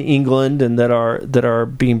are in England and that are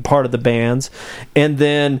being part of the bands. And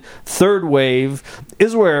then third wave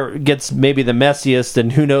is where it gets maybe the messiest,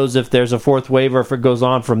 and who knows if there's a fourth wave or if it goes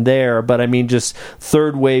on from there. But I mean, just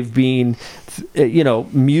third wave being,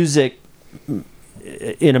 music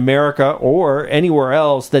in America or anywhere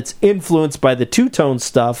else that's influenced by the two-tone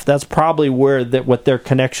stuff. That's probably where what their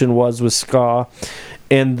connection was with ska,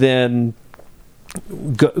 and then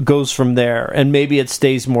goes from there. And maybe it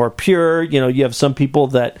stays more pure. You have some people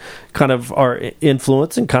that kind of are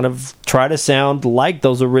influenced and kind of try to sound like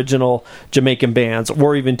those original Jamaican bands,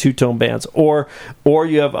 or even two-tone bands, or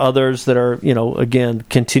you have others that are, again,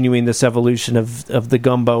 continuing this evolution of the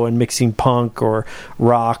gumbo and mixing punk or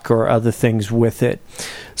rock or other things with it.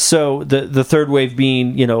 So the third wave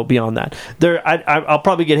being, beyond that. I'll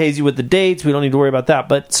probably get hazy with the dates. We don't need to worry about that.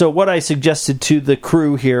 But so what I suggested to the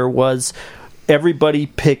crew here was everybody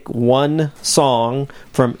pick one song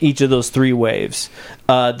from each of those three waves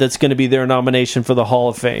that's going to be their nomination for the Hall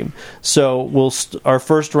of Fame. So our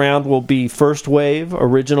first round will be first wave,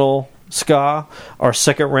 original ska. Our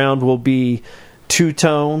second round will be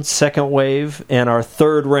two-tone, second wave. And our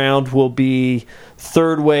third round will be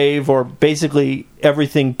third wave, or basically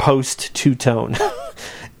everything post two-tone.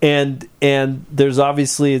 And there's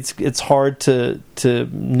obviously it's hard to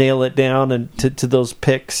nail it down and to those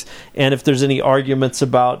picks. And if there's any arguments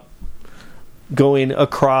about going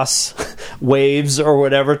across waves or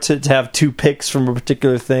whatever to have two picks from a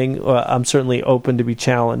particular thing, I'm certainly open to be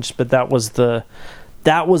challenged. But that was the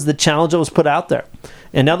challenge that was put out there.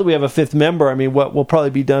 And now that we have a fifth member, I mean, what will probably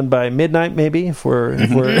be done by midnight, maybe, if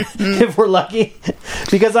we're lucky.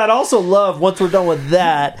 Because I'd also love, once we're done with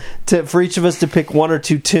that, for each of us to pick one or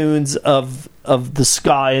two tunes of the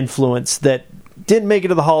ska influence that didn't make it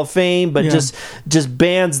to the Hall of Fame, but just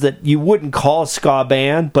bands that you wouldn't call a ska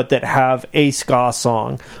band, but that have a ska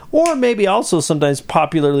song. Or maybe also sometimes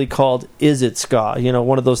popularly called Is It Ska?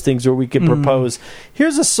 One of those things where we could propose,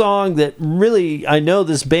 here's a song that really, I know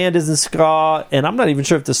this band isn't ska, and I'm not even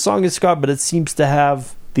sure if the song is ska, but it seems to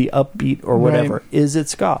have the upbeat or whatever. Right. Is it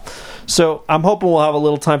ska? So I'm hoping we'll have a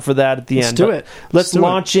little time for that at the end. Let's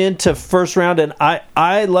launch into first round. And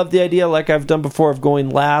I love the idea, like I've done before, of going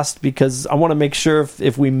last, because I want to make sure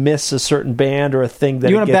if we miss a certain band or a thing that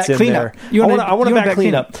it gets in there. I want to back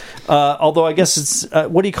cleanup. Although I guess it's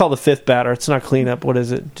what do you call the fifth batter? It's not cleanup. What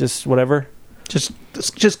is it? Just whatever.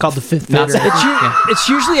 It's just called the fifth batter. It's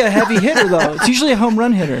usually a heavy hitter, though. It's usually a home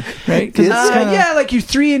run hitter, right? Like your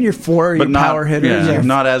 3 and your 4 are your power hitters. Yeah,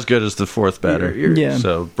 not as good as the fourth batter.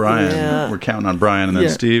 So Brian, we're counting on Brian, and then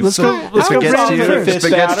Steve. Let's go. If it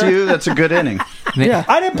gets to you, that's a good inning. Yeah,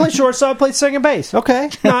 I didn't play shortstop. I played second base. Okay,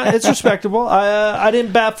 it's respectable. I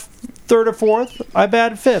didn't bat third or fourth. I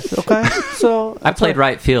batted fifth. Okay, so I played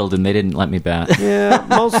right field, and they didn't let me bat. Yeah,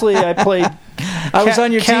 mostly I played. I was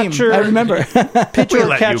on your team. I remember. Pitcher,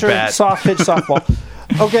 catcher, soft pitch, softball.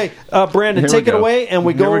 Okay, Brandon, take it away, and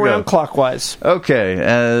we go around clockwise. Okay,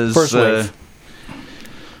 as first wave.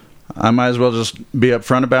 I might as well just be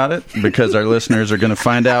upfront about it, because our listeners are going to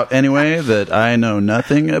find out anyway that I know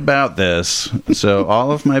nothing about this. So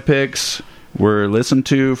all of my picks were listened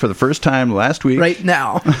to for the first time last week. Right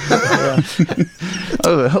now.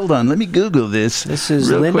 Oh, hold on. Let me Google this. This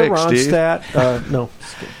is real Linda quick, Ronstadt. No.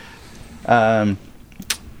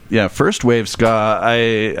 First wave ska.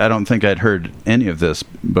 I don't think I'd heard any of this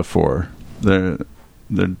before. There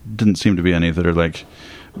didn't seem to be any that are like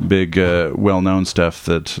big, well-known stuff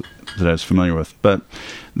that I was familiar with. But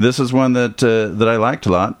this is one that I liked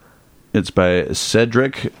a lot. It's by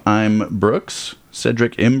Cedric M. Brooks,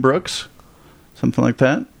 something like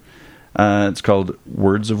that. It's called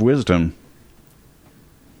Words of Wisdom.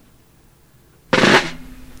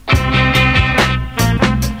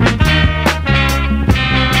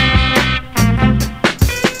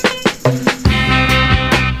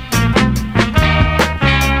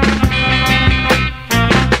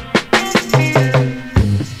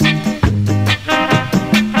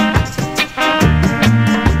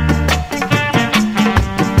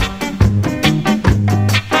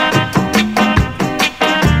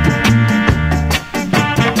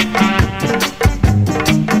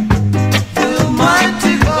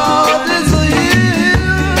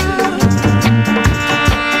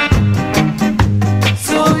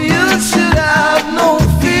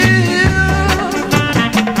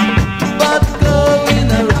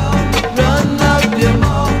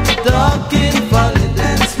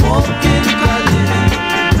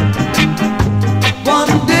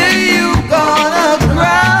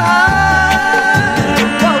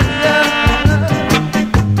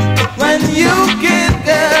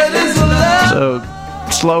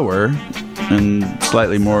 slower and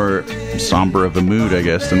slightly more somber of a mood, I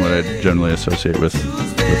guess, than what I generally associate with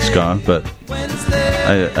ska. But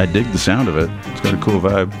I dig the sound of it. It's got a cool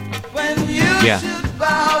vibe. Yeah.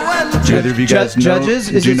 Do either of you guys know? Judges,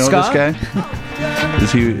 is do you it know ska?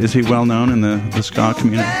 this guy? Is he well known in the ska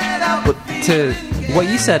community? But to what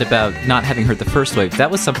you said about not having heard the first wave, that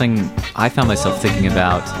was something I found myself thinking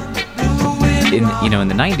about. In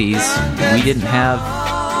the 90s, we didn't have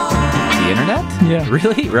the internet. Yeah.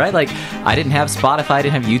 Really, right? Like, I didn't have Spotify, I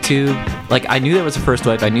didn't have YouTube. Like, I knew there was a first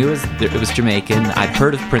wave. I knew it was Jamaican. I'd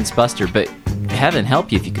heard of Prince Buster, but heaven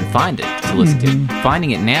help you if you can find it to listen to.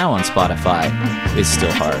 Finding it now on Spotify is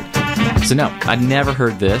still hard. So no, I'd never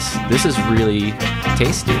heard this. This is really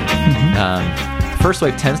tasty. First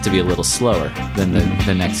wave tends to be a little slower than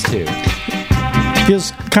the next two.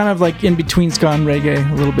 Feels kind of like in between ska and reggae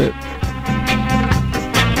a little bit.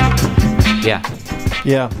 Yeah.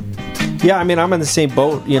 Yeah, I mean, I'm in the same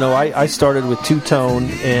boat. You know, I started with two-tone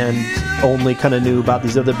and only kind of knew about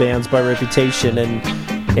these other bands by reputation, and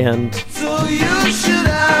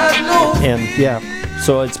yeah.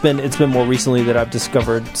 So it's been more recently that I've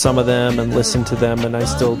discovered some of them and listened to them, and I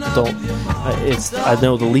still don't. I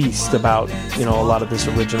know the least about a lot of this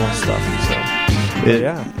original stuff. So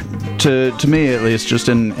yeah. To me, at least, just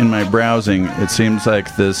in my browsing, it seems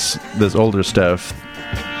like this older stuff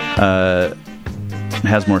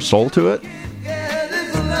has more soul to it.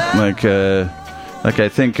 Like I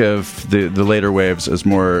think of the later waves as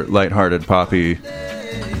more lighthearted, poppy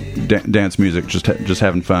dance music, just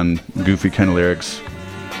having fun, goofy kind of lyrics.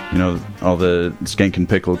 All the Skank and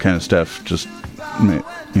Pickle kind of stuff, just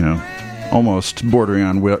almost bordering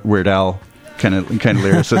on Weird Al kind of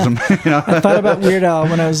lyricism. I thought about Weird Al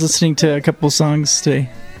when I was listening to a couple songs today,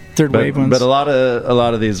 third wave ones. But a lot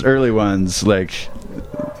of these early ones seem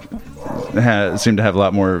to have a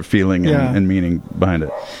lot more feeling and meaning behind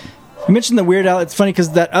it. You mentioned the Weird Al. It's funny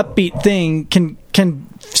because that upbeat thing can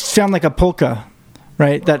sound like a polka,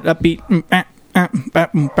 right? That upbeat,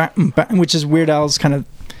 which is Weird Al's kind of.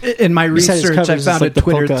 In my Besides research, I covers, found it's like a the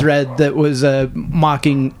Twitter polka. thread that was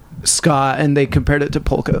mocking ska, and they compared it to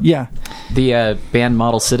polka. Yeah. The band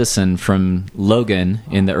Model Citizen from Logan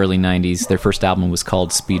in the early 90s, their first album was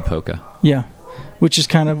called Speed Polka. Yeah. Which is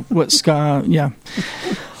kind of what ska, yeah.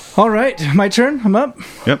 All right, my turn. I'm up.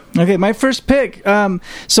 Yep. Okay, my first pick.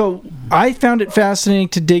 So I found it fascinating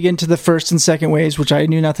to dig into the first and second waves, which I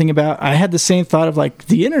knew nothing about. I had the same thought of like,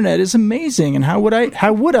 the internet is amazing, and how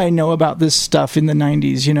would I know about this stuff in the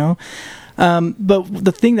 90s? But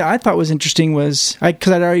the thing that I thought was interesting was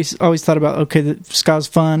because I'd always thought about the ska's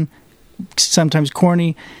fun, sometimes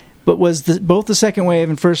corny. But was both the second wave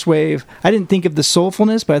and first wave, I didn't think of the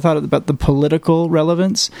soulfulness, but I thought about the political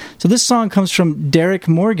relevance. So this song comes from Derek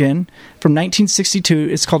Morgan from 1962.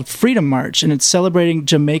 It's called Freedom March, and it's celebrating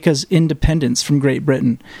Jamaica's independence from Great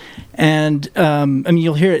Britain. And,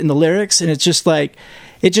 you'll hear it in the lyrics, and it's just like,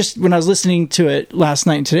 when I was listening to it last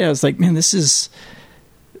night and today, I was like, man, this is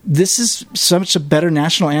such a better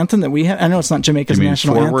national anthem that we have. I know it's not Jamaica's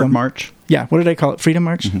national anthem. Forward March? Yeah, what did I call it? Freedom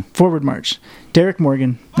March? Mm-hmm. Forward March. Derek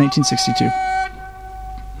Morgan, 1962.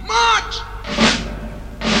 March!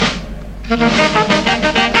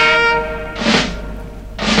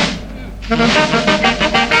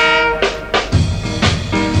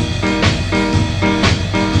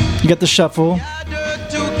 You got the shuffle.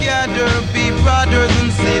 Together, be brothers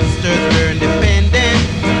and sisters, we're independent.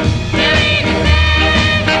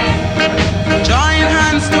 Join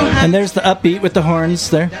hands to hands. And there's the upbeat with the horns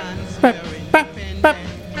there. Bap, bap, bap.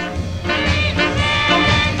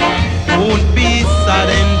 Won't be sad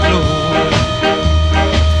and blue.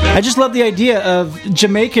 I just love the idea of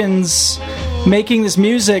Jamaicans making this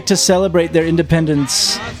music to celebrate their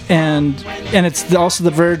independence, and it's also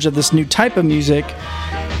the verge of this new type of music,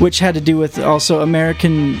 which had to do with also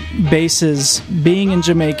American bases being in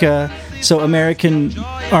Jamaica, so American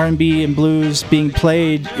R&B and blues being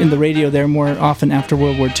played in the radio there more often after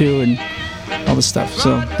World War II and all this stuff.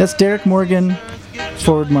 So that's Derek Morgan,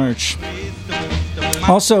 Forward March.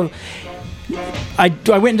 Also, I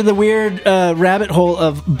went into the weird rabbit hole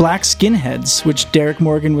of black skinheads, which Derek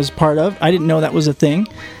Morgan was part of. I didn't know that was a thing.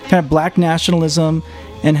 Kind of black nationalism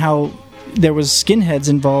and how there was skinheads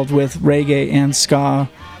involved with reggae and ska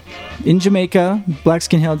in Jamaica, black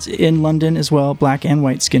skinheads in London as well, black and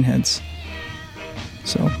white skinheads.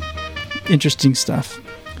 So, interesting stuff.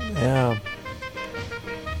 Yeah.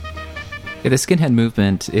 The skinhead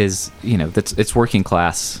movement is, it's working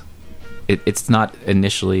class. It's not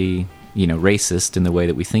initially, racist in the way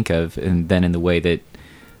that we think of, and then in the way that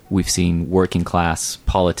we've seen working class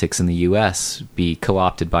politics in the U.S. be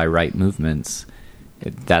co-opted by right movements.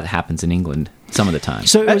 That happens in England some of the time.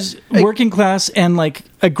 So it was working class and like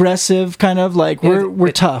aggressive, kind of like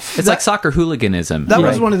we're tough. It's like soccer hooliganism. That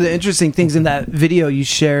was Right. one of the interesting things in that video you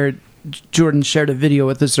shared. Jordan shared a video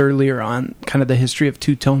with us earlier on kind of the history of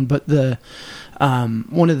two-tone, but the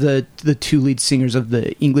one of the two lead singers of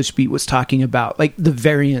the English beat was talking about like the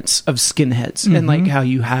variants of skinheads and like how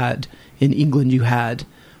you had in England you had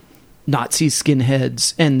Nazi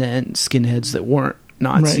skinheads and then skinheads that weren't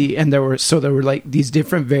Nazi, Right. and there were like these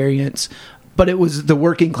different variants. But it was the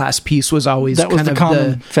working class piece was always That was kind the of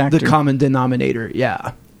common factor. the common denominator.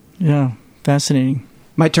 Yeah. Yeah, fascinating.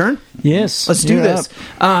 My turn? Yes, Let's do you're this.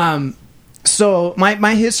 up. So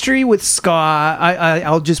my history with ska,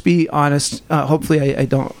 I'll just be honest. Hopefully I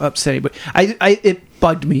don't upset anybody. It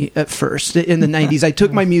bugged me at first in the 90s. I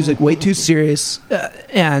took my music way too serious,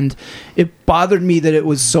 and it bothered me that it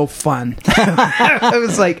was so fun.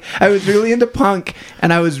 I was really into punk,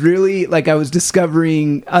 and I was really like I was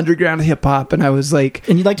discovering underground hip hop, and I was like,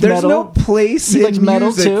 And you liked there's metal? no place You in liked metal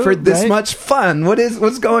music too, for this right? much fun.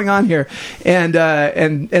 What's going on here?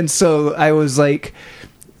 And so I was like,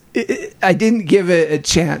 I didn't give it a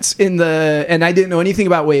chance and I didn't know anything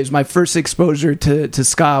about waves. My first exposure to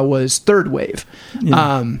ska was third wave.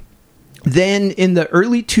 Yeah. Then in the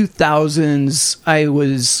early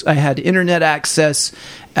 2000s, I had internet access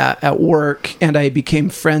at work, and I became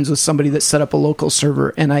friends with somebody that set up a local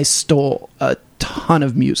server, and I stole a ton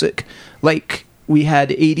of music. Like we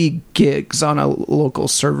had 80 gigs on a local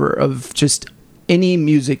server of just any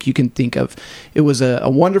music you can think of. It was a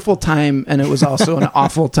wonderful time, and it was also an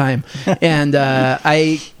awful time. And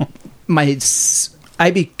I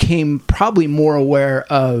became probably more aware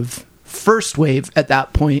of first wave at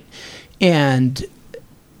that point, and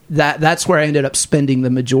that's where I ended up spending the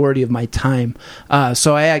majority of my time.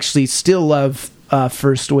 So I actually still love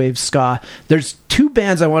first wave ska. There's two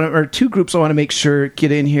groups I want to make sure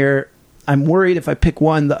get in here. I'm worried if I pick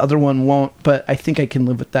one, the other one won't, but I think I can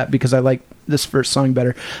live with that because I like this first song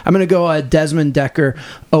better. I'm going to go Desmond Decker,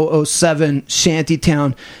 007,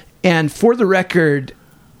 Shantytown. And for the record,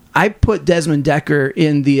 I put Desmond Decker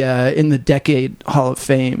in the Decade Hall of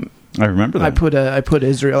Fame. I remember that. I put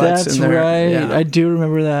Israelites That's in there. right. Yeah. I do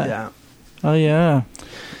remember that. Yeah. Oh yeah.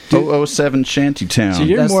 007 Shantytown. So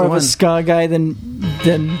you're That's more the of one. a ska guy than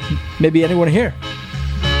maybe anyone here.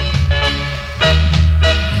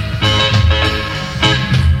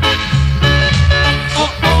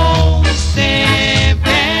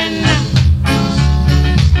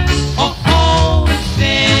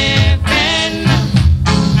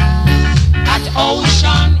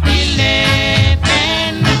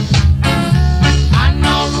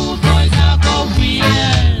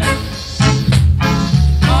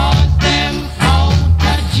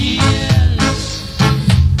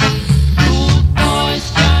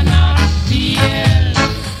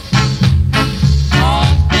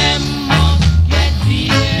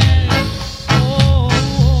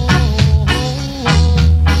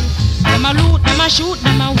 Shoot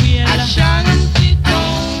them a wheel. Ashanti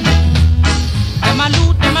town. Them a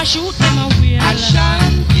loot, them a shoot, them a wheel.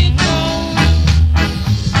 Ashanti town.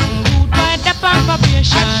 Root by the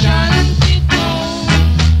probation. Ashanti town.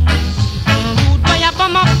 Root by a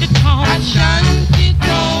bomb up the town. Ashanti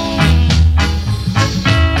town.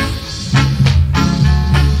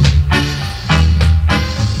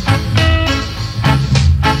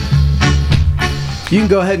 You can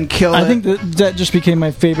go ahead and kill it. I think that just became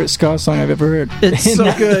my favorite ska song I've ever heard. It's in so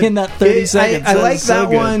that, good in that 30 seconds. I like is so that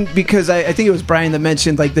good. one because I think it was Brian that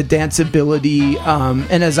mentioned like the danceability.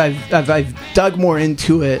 And as I've dug more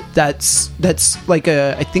into it, that's like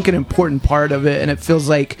I think an important part of it, and it feels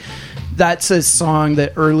like that's a song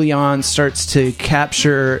that early on starts to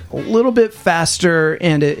capture a little bit faster,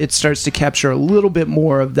 and it starts to capture a little bit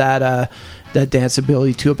more of that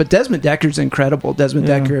danceability to it. But Desmond Decker's incredible. Desmond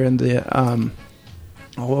Decker and the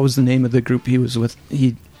what was the name of the group he was with?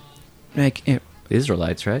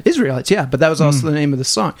 Israelites, right? Israelites, yeah, but that was also the name of the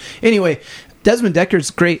song. Anyway, Desmond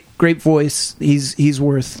Decker's great voice. He's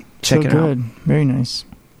worth checking so good. out. Very nice.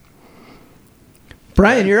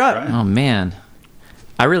 Brian, you're up. Oh man,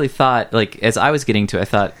 I really thought, like, as I was getting to it, I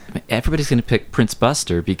thought everybody's going to pick Prince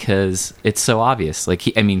Buster because it's so obvious. Like,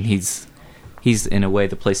 he's in a way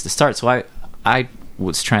the place to start. So I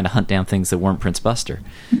was trying to hunt down things that weren't Prince Buster.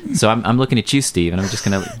 So I'm looking at you, Steve, and I'm just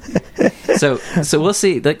gonna. So we'll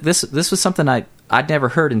see. Like this was something I'd never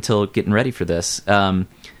heard until getting ready for this.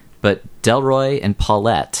 But Delroy and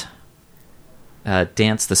Paulette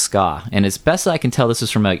Dance the Ska, and as best I can tell, this is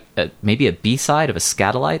from maybe a B-side of a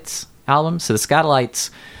Skatalites album. So the Skatalites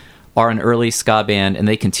are an early ska band, and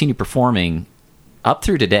they continue performing up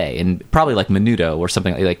through today, and probably like Menudo or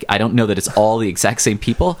something like. I don't know that it's all the exact same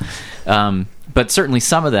people, but certainly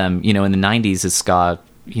some of them, in the 90s as ska,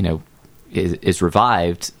 is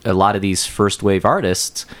revived. A lot of these first wave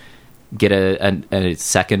artists get a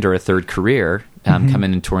second or a third career, come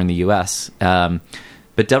in and tour in the U.S. But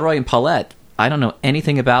Delroy and Paulette, I don't know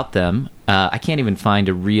anything about them. I can't even find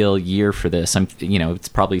a real year for this. It's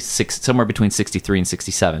probably somewhere between 63 and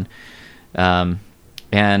 67.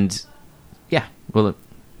 And yeah, we'll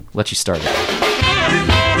let you start it.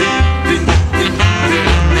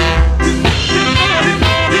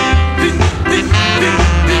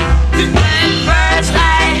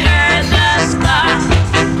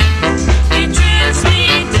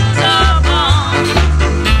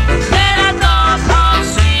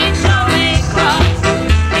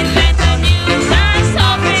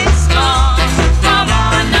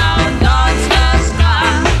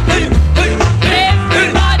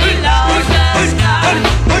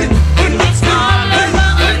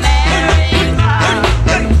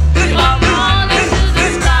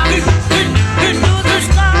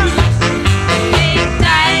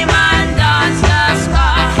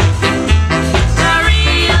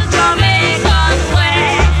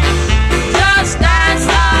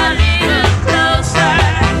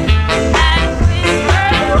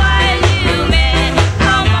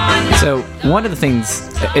 One of the things,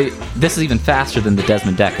 this is even faster than the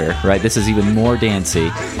Desmond Decker, right? This is even more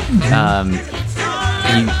dancey.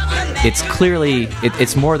 It's clearly,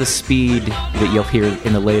 it's more the speed that you'll hear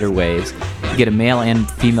in the later waves. You get a male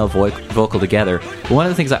and female vocal together. But one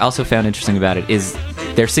of the things I also found interesting about it is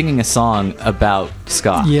they're singing a song about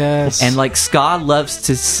ska. Yes. And like ska loves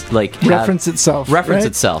to reference itself,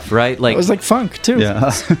 right? Like it was like funk too. Yeah.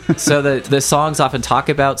 So the songs often talk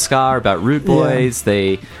about ska or about Rude Boys.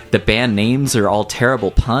 Yeah. The band names are all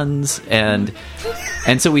terrible puns, and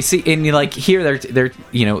so we see, and here they're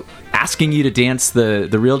asking you to dance the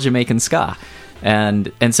real Jamaican ska,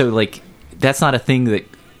 and so like that's not a thing that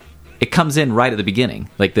it comes in right at the beginning,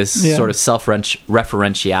 like this sort of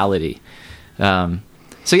self-referentiality.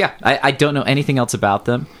 So yeah, I don't know anything else about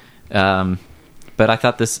them, but I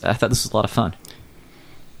thought this was a lot of fun.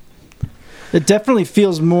 It definitely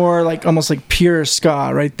feels more like almost like pure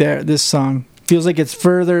ska right there. This song feels like it's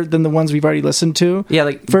further than the ones we've already listened to. Yeah,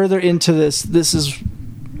 like further into this. This is,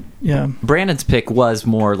 yeah. Brandon's pick was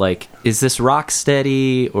more like, is this rock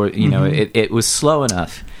steady, or it was slow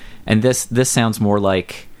enough, and this sounds more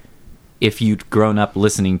like if you'd grown up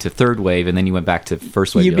listening to third wave and then you went back to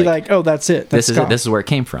first wave, you'd be like, oh, that's it. This is where it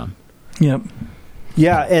came from. Yep.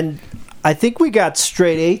 Yeah, and I think we got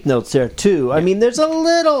straight eighth notes there too. Yeah. I mean, there's a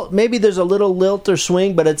little lilt or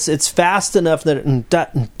swing, but it's fast enough that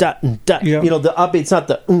the up. It's not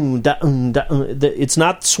the it's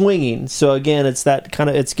not swinging. So again, it's that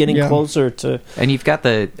kind of, it's getting closer to. And you've got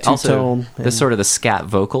the sort of the scat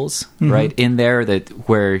vocals right in there that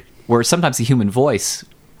where sometimes the human voice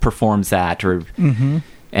performs that, or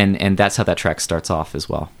and that's how that track starts off as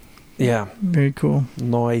well. Yeah, very cool.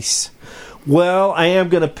 Nice. Well, I am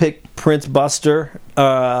going to pick Prince Buster,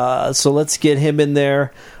 so let's get him in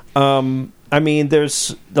there. I mean,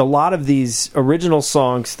 there's a lot of these original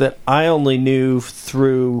songs that I only knew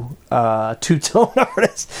through two-tone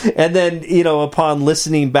artists, and then upon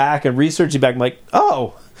listening back and researching back, I'm like,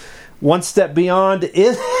 oh, One Step Beyond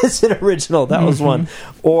is an original. That was one.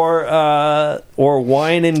 Or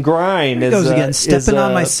Wine and Grind. There goes again, stepping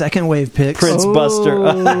on my second wave picks. Prince Buster.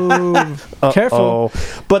 Careful.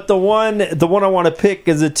 But the one I want to pick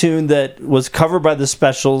is a tune that was covered by the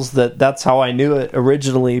Specials. That's how I knew it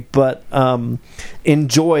originally. But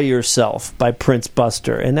Enjoy Yourself by Prince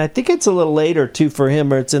Buster. And I think it's a little later too for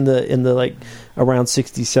him, or it's in the like around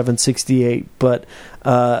 67, 68. But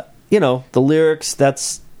the lyrics,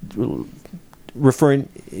 that's referring,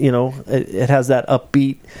 it has that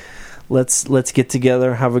upbeat, let's get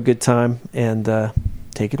together, have a good time, and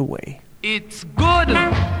take it away. It's good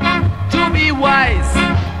to be wise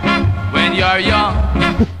when you're young,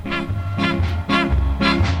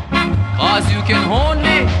 'cause you can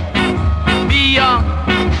only be young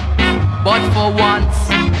but for once.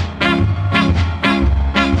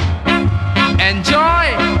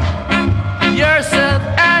 Enjoy yourself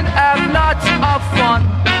and have lots of fun.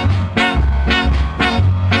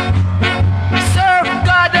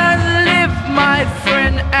 My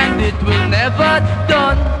friend, and it will never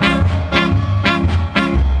done.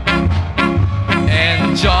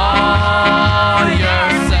 Enjoy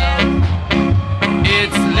yourself.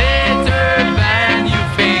 It's later than you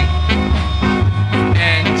think.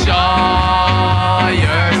 Enjoy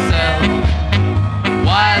yourself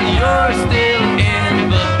while you're still in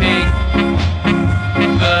the pink.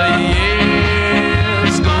 The years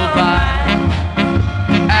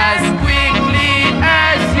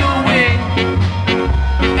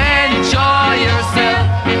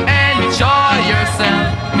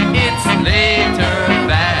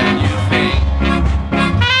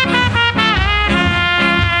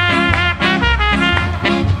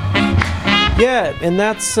and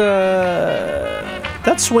that's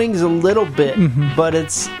that swings a little bit, but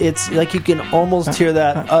it's like you can almost hear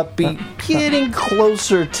that upbeat getting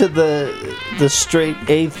closer to the straight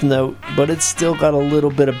eighth note, but it's still got a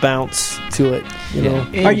little bit of bounce to it. You know,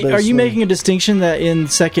 Are you making a distinction that in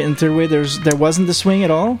second and third wave there wasn't the swing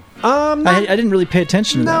at all? I didn't really pay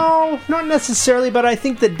attention to that. No, not necessarily, but I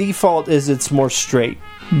think the default is it's more straight.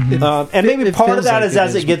 And maybe it part of feels that like is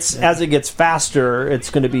it as it gets faster, it's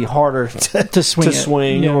going to be harder to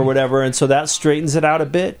swing Yeah. or whatever, and so that straightens it out a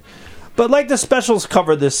bit. But like the Specials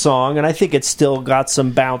cover this song, and I think it's still got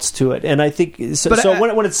some bounce to it. And I think so.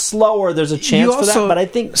 When it's slower, there's a chance for that. But I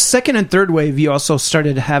think second and third wave, you also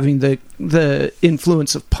started having the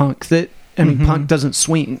influence of punk. Punk doesn't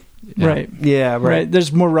swing. Yeah. Right. Yeah, right.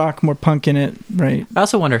 There's more rock, more punk in it. Right. I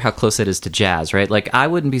also wonder how close it is to jazz, right? Like, I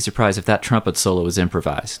wouldn't be surprised if that trumpet solo was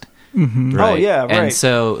improvised. Mm-hmm. Oh, yeah, right. And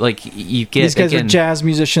so, like, you get these guys are jazz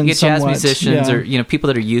musicians. You get jazz somewhat. musicians, Yeah. or people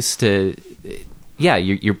that are used to. Yeah,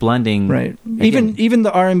 you're blending. Right. Again, Even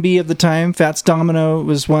the R&B of the time, Fats Domino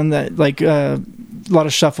was one that like a lot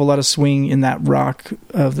of shuffle, a lot of swing in that rock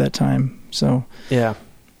of that time. So yeah.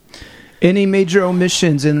 Any major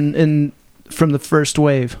omissions in from the first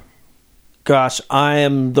wave? Gosh, I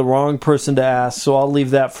am the wrong person to ask, so I'll leave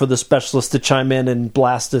that for the specialist to chime in and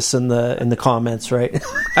blast us in the comments. Right?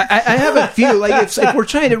 I have a few. Like if we're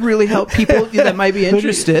trying to really help people that might be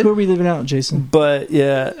interested. Who are we leaving out, Jason? But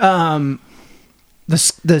yeah, the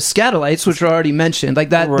Scatolites, which are already mentioned, like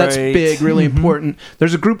that. That's Right. big, really important.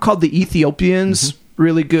 There's a group called the Ethiopians.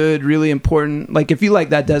 Really good, really important. Like if you like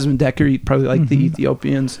that Desmond Decker, you'd probably like the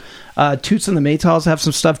Ethiopians. Toots and the Maytals have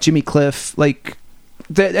some stuff. Jimmy Cliff, like.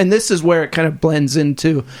 And this is where it kind of blends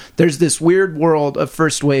into. There's this weird world of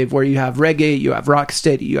first wave where you have reggae, you have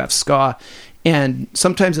rocksteady, you have ska, and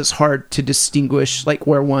sometimes it's hard to distinguish like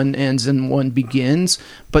where one ends and one begins.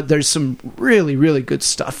 But there's some really, really good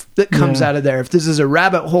stuff that comes out of there. If this is a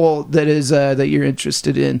rabbit hole that is that you're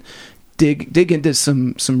interested in, dig into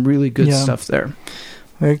some really good stuff there.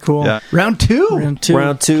 Very cool. Yeah. Round two. Round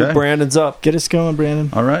two. Okay. Brandon's up. Get us going,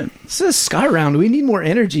 Brandon. All right. This is a ska round. We need more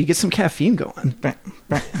energy. Get some caffeine going.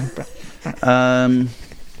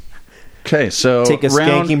 Okay, so Take a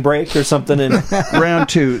skanking break or something. And round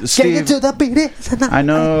two. Steve, the beat. I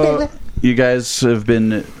know you guys have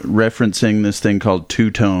been referencing this thing called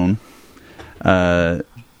two-tone.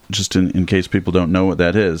 Just in case people don't know what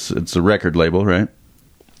that is. It's a record label, right?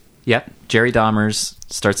 Yep. Jerry Dahmers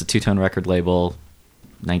starts a two-tone record label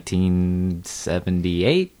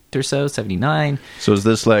 1978 or so, 79. So is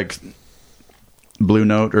this like Blue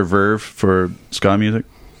Note or Verve for ska music?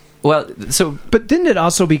 Well, so... But didn't it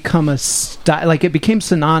also become a style? Like it became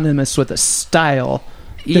synonymous with a style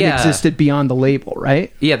that existed beyond the label,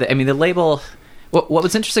 right? Yeah, the label... What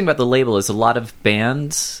was interesting about the label is a lot of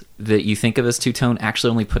bands that you think of as two-tone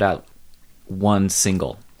actually only put out one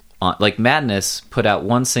single. Like Madness put out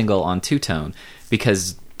one single on two-tone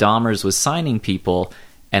because Dahmers was signing people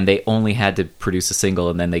and they only had to produce a single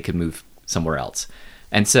and then they could move somewhere else.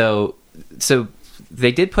 And so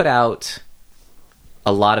they did put out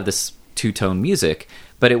a lot of this two-tone music,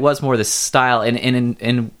 but it was more the style, and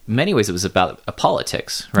in many ways it was about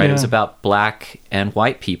politics, right? Yeah. It was about black and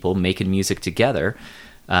white people making music together.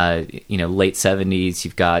 Late 70s,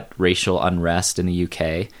 you've got racial unrest in the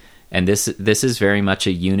UK, and this is very much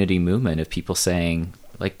a unity movement of people saying,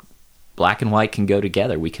 like, black and white can go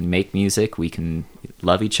together. We can make music. We can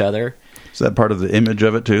love each other. Is that part of the image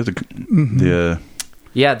of it too? The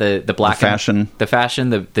black fashion,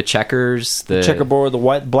 the checkers, the checkerboard,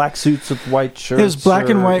 the black suits with white shirts. It was black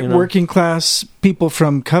and white working class people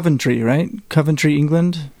from Coventry, right? Coventry,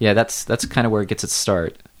 England. Yeah, that's kind of where it gets its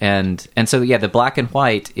start. And so the black and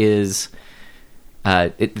white is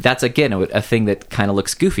that's again a thing that kind of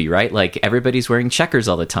looks goofy, right? Like everybody's wearing checkers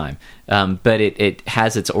all the time, but it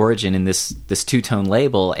has its origin in this two-tone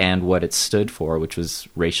label and what it stood for, which was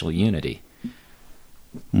racial unity.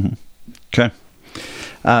 Mm-hmm. Okay.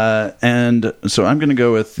 And so I'm going to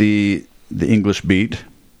go with the English beat,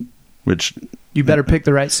 which you better pick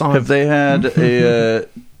the right song. Have they had a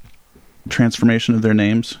transformation of their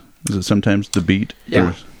names? Is it sometimes the beat?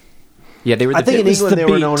 Yeah. Yeah, they were. I think in England they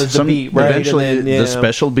were known as the Beat, right? Eventually, the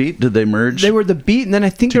Special Beat. Did they merge? They were the Beat, and then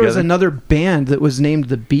I think together? there was another band that was named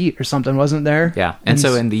the Beat or something, wasn't there? Yeah, and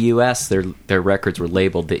so in the U.S., their records were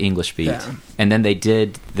labeled the English Beat, and then they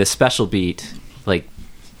did the Special Beat, like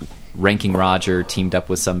Ranking Roger teamed up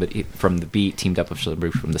with somebody from the Beat, teamed up with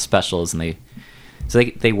somebody from the Specials, and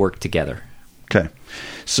they worked together. Okay,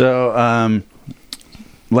 so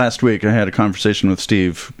last week I had a conversation with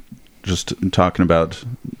Steve, just talking about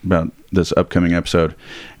this upcoming episode,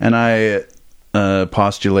 and I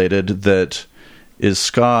postulated that is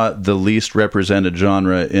ska the least represented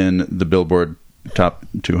genre in the Billboard Top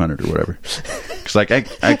 200 or whatever? Because like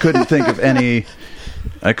I couldn't think of any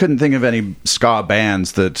ska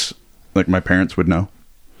bands that like my parents would know,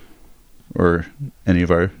 or any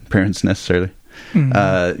of our parents necessarily.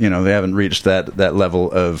 Mm-hmm. They haven't reached that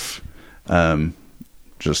level of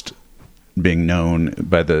just being known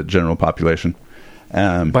by the general population.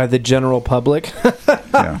 By the general public.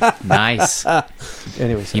 Yeah. Nice.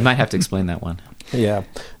 Anyways, You might have to explain that one. yeah,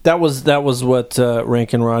 that was what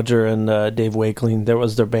Rankin Roger and Dave Wakeling. That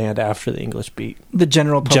was their band after the English Beat. The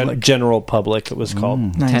general public. General Public. It was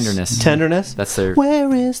called Nice. Tenderness. That's their.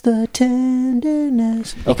 Where is the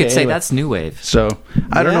tenderness? You could say that's new wave. So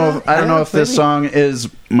I don't know if this song is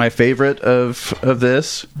my favorite of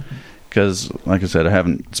this, because like I said, I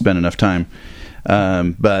haven't spent enough time.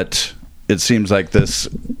 But it seems like this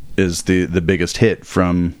is the biggest hit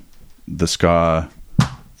from a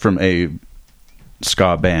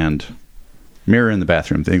ska band. Mirror in the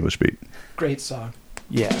Bathroom, the English Beat. Great song.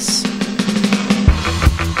 Yes.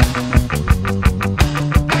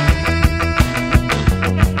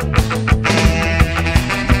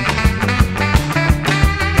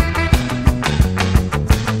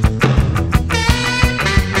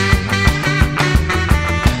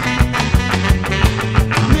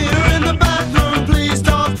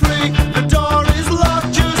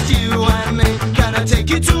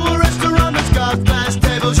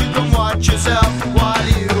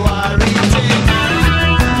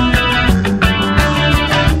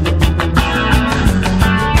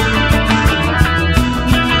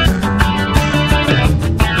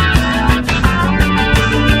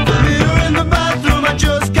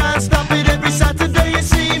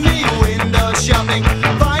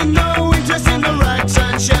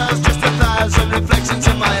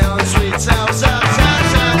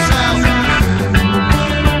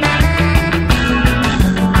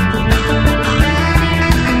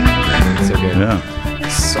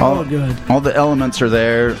 All the elements are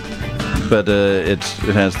there, but it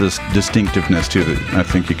has this distinctiveness to it. I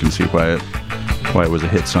think you can see why it was a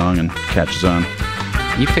hit song and catches on.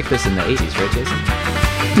 You picked this in the 80s, right, Jason?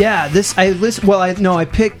 Yeah, this I listened. Well, I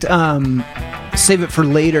picked Save It for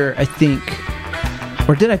Later, I think,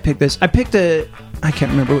 or did I pick this? I picked I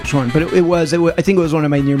can't remember which one, but it was I think it was one of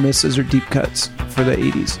my near misses or deep cuts for the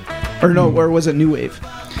 80s, or no, or was it new wave?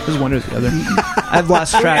 It was one or the other. I've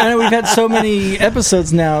lost track. I know we've had so many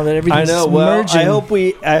episodes now that everything's merging.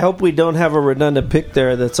 I hope we don't have a redundant pick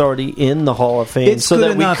there that's already in the Hall of Fame, It's so good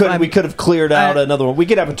that enough. we could have cleared out another one. We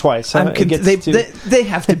could have it twice. Huh? They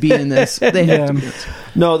have to be in this. They have to be in this.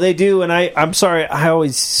 No, they do, and I'm sorry. I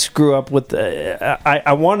always screw up with the.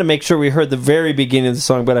 I want to make sure we heard the very beginning of the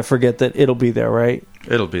song, but I forget that it'll be there, right?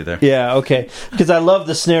 It'll be there. Yeah, okay. Because I love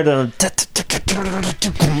the snare drum.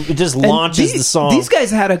 It just launches the song. These guys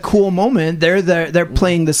had a cool moment. They're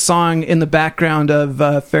playing the song in the background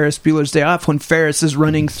of Ferris Bueller's Day Off when Ferris is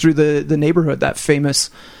running through the neighborhood. That famous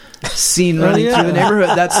scene running through the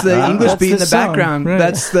neighborhood. That's the English Beat in the background. Right.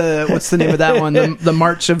 That's what's the name of that one? The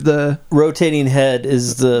March of the Rotating Head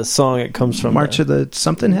is the song it comes from. March of the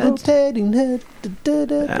something head. Rotating Head.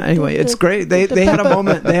 Anyway, it's great. They had a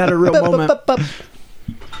moment. They had a real moment.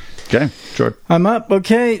 Okay, Jordan. I'm up.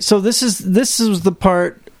 Okay, so this was the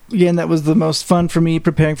part again that was the most fun for me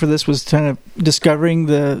preparing for this, was kind of discovering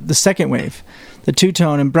the second wave, the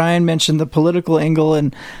two-tone. And Brian mentioned the political angle,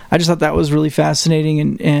 and I just thought that was really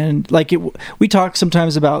fascinating. And like we talk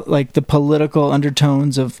sometimes about like the political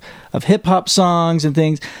undertones of hip hop songs and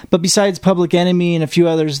things, but besides Public Enemy and a few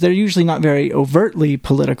others, they're usually not very overtly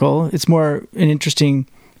political. It's more an interesting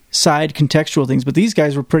side contextual things, but these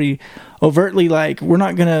guys were pretty overtly like, we're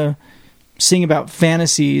not gonna sing about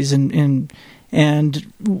fantasies and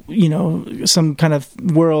you know, some kind of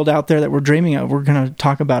world out there that we're dreaming of. We're gonna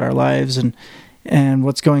talk about our lives and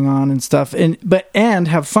what's going on and stuff, and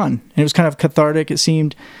have fun. And it was kind of cathartic, it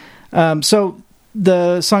seemed. So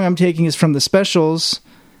the song I'm taking is from the Specials.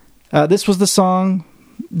 This was the song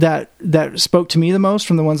that spoke to me the most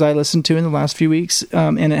from the ones I listened to in the last few weeks,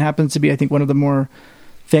 and it happens to be, I think, one of the more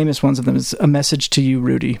famous ones of them is A Message to You,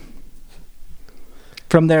 Rudy,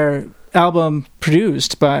 from their album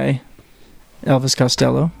produced by Elvis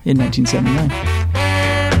Costello in 1979.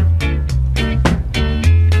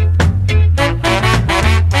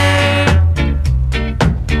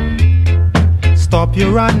 Stop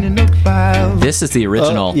your running about. This is the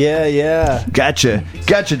original. Oh, yeah. Gotcha,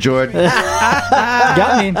 Jordan.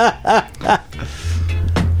 Got me.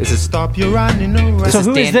 This is Stop your running around. So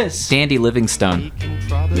who is this? Dandy Livingstone.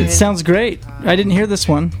 It sounds great. I didn't hear this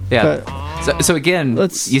one. Yeah. But So again,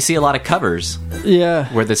 you see a lot of covers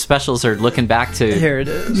yeah. where the Specials are looking back to. Here it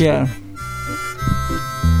is. Yeah.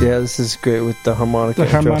 Yeah, this is great with the harmonica. The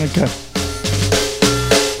harmonica.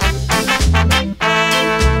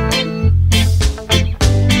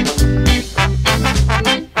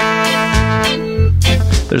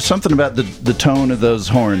 There's something about the tone of those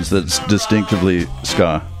horns that's distinctively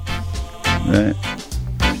ska, right?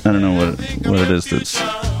 I don't know what it is that's...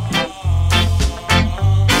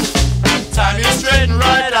 Time you straighten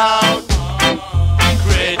right out,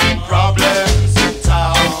 creating problems in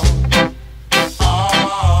town.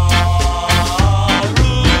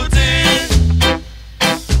 Routine,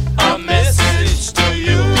 a message to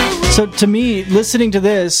you. So to me, listening to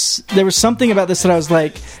this, there was something about this that I was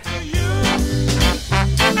like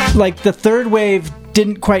the third wave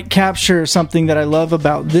didn't quite capture something that I love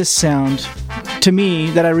about this sound, to me,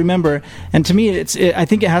 that I remember. And to me, I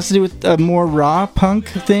think it has to do with a more raw punk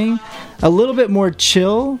thing, a little bit more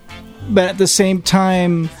chill, but at the same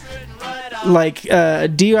time, like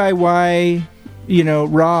DIY,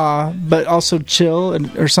 raw, but also chill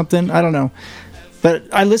or something. I don't know. But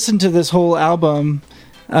I listened to this whole album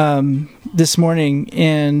this morning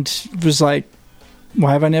and was like,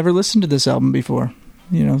 why have I never listened to this album before?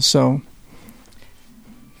 So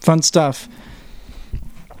fun stuff.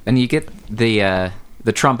 And you get the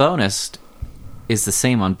trombonist is the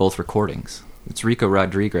same on both recordings. It's Rico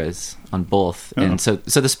Rodriguez on both, and so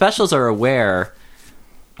the Specials are aware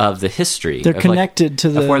of the history. They're connected to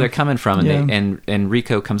of where they're coming from, and and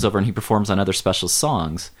Rico comes over and he performs on other Specials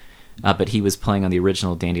songs, but he was playing on the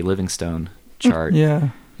original Dandy Livingstone chart. Yeah,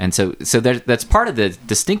 and so that's part of the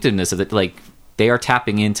distinctiveness of it. Like they are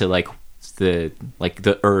tapping into the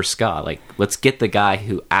ska. Like let's get the guy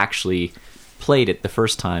who actually played it the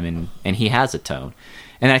first time, and he has a tone.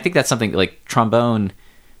 And I think that's something like trombone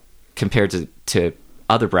compared to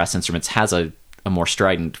other brass instruments has a more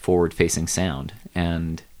strident forward facing sound,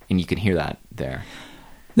 and you can hear that there.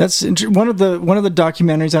 That's one of the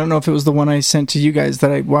documentaries. I don't know if it was the one I sent to you guys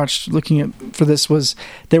that I watched looking at for this. Was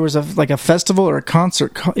there was a festival or a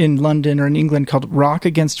concert in London or in England called Rock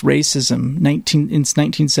Against Racism in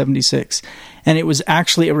 1976, and it was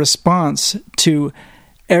actually a response to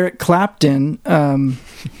Eric Clapton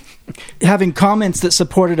having comments that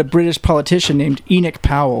supported a British politician named Enoch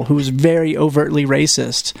Powell, who was very overtly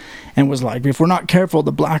racist and was like, if we're not careful,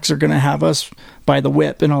 the blacks are going to have us by the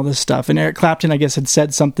whip and all this stuff. And Eric Clapton, I guess, had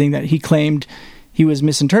said something that he claimed he was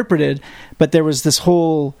misinterpreted, but there was this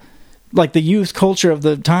whole, the youth culture of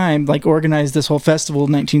the time, organized this whole festival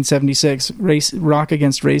in 1976, Rock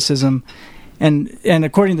Against Racism. And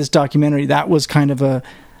according to this documentary, that was kind of the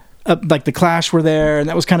Clash were there, and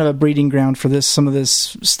that was kind of a breeding ground for some of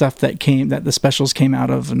this stuff that the Specials came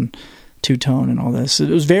out of, and Two Tone and all this.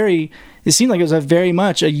 It seemed like it was very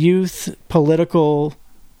much a youth political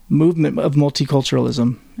movement of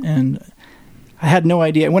multiculturalism, and I had no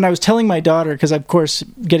idea. When I was telling my daughter, because of course,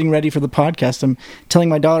 getting ready for the podcast, I'm telling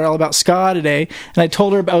my daughter all about ska today, and I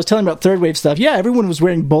was telling her about third wave stuff. Yeah, everyone was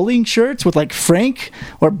wearing bowling shirts with Frank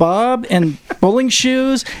or Bob and bowling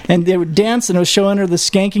shoes, and they would dance, and I was showing her the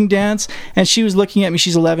skanking dance, and she was looking at me.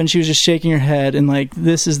 She's 11. She was just shaking her head and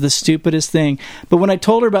this is the stupidest thing. But when I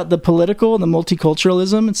told her about the political and the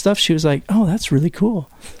multiculturalism and stuff, she was like, oh, that's really cool.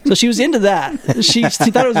 So she was into that. She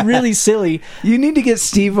thought it was really silly. You need to get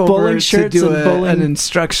Steve over to do an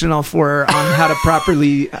instructional for her on how to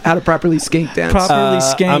properly skink dance.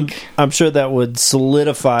 Skank. I'm sure that would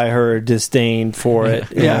solidify her disdain for it.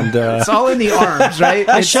 Yeah. And, it's all in the arms, right?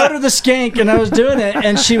 I showed her the skank, and I was doing it,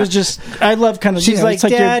 and she was just, I love kind of, she's like, it's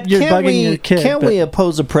like Dad, you're bugging your kid. Can't we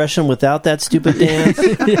oppose oppression without that stupid dance?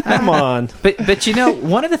 Come on. But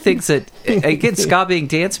one of the things that, again, ska being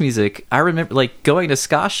dance music, I remember going to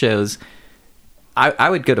ska shows. I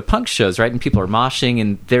would go to punk shows, right, and people are moshing,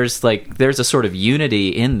 and there's a sort of unity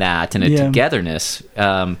in that and a togetherness.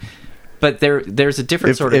 But there's a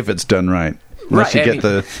different sort of, if it's done right. Unless you get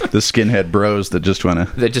the skinhead bros that just want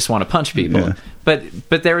to punch people. Yeah.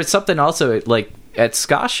 But there was something also at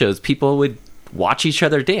ska shows, people would watch each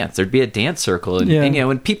other dance. There'd be a dance circle, and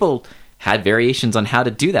and people had variations on how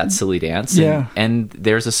to do that silly dance, and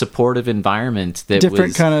there's a supportive environment that different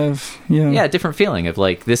was kind of different feeling of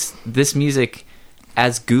this music,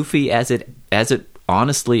 as goofy as it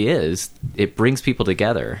honestly is, it brings people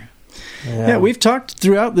together. Yeah, we've talked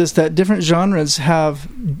throughout this that different genres have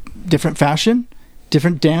different fashion,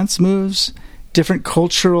 different dance moves, different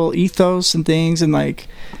cultural ethos and things, and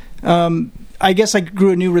I guess I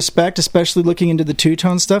grew a new respect, especially looking into the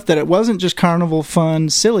two-tone stuff, that it wasn't just carnival fun,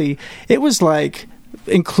 silly. It was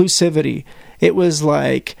inclusivity. It was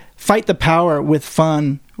fight the power with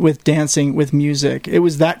fun, with dancing, with music. It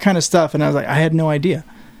was that kind of stuff, and I was like, I had no idea,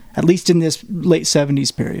 at least in this late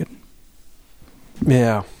 70s period.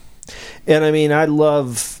 Yeah. And I mean, I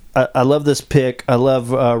love this pick. I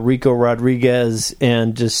love Rico Rodriguez,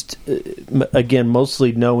 and just again,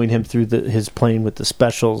 mostly knowing him through his playing with the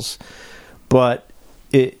Specials. But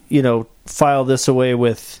file this away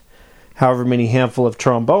with however many handful of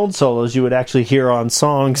trombone solos you would actually hear on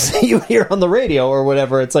songs you hear on the radio or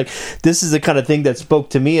whatever. It's like, this is the kind of thing that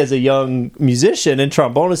spoke to me as a young musician and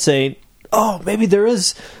trombonist, saying, oh, maybe there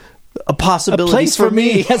is a possibility place for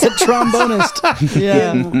me as a trombonist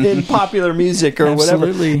in popular music or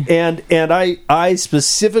Absolutely. whatever. And I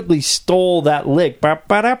specifically stole that lick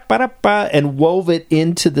and wove it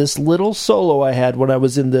into this little solo I had when I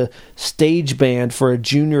was in the stage band for a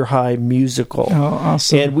junior high musical. Oh,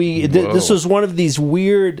 awesome. And this was one of these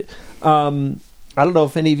weird, I don't know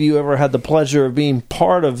if any of you ever had the pleasure of being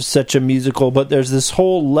part of such a musical, but there's this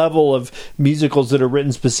whole level of musicals that are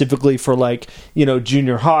written specifically for, like,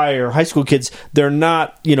 junior high or high school kids. They're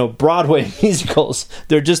not, Broadway musicals.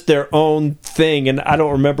 They're just their own thing. And I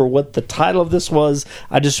don't remember what the title of this was.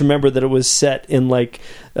 I just remember that it was set in, like,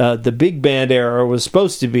 the big band era was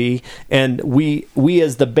supposed to be. And we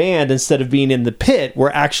as the band, instead of being in the pit,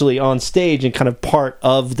 were actually on stage and kind of part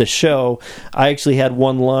of the show. I actually had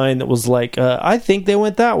one line that was like, I think they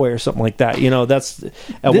went that way or something like that. That's at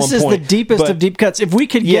one point. This is the deepest of deep cuts. If we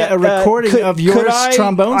could get a recording of your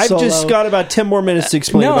trombone I've solo. just got about 10 more minutes to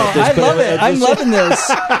explain about this. I love it. I'm loving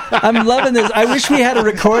this. I'm loving this. I wish we had a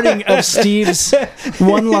recording of Steve's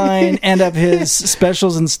one line and of his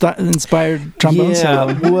Specials inspired trombone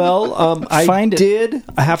solo. Well, I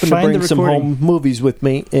happen to bring some home movies with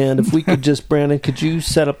me, and if we could just, Brandon, could you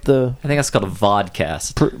set up the... I think that's called a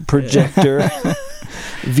vodcast. Projector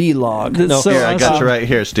vlog. No, here, I got you right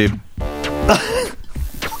here, Steve.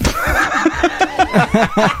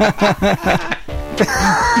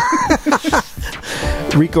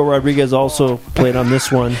 Rico Rodriguez also played on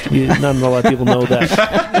this one. Not a lot of people know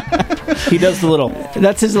that. He does the little...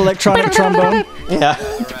 That's his electronic trombone? Yeah.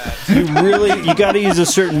 You got to use a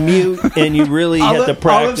certain mute, and you really have to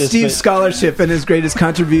practice. All of Steve's scholarship and his greatest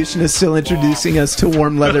contribution is still introducing us to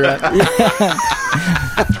Warm Leatherette.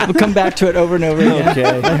 We'll come back to it over and over again.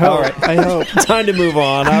 Okay. All right. I hope. Time to move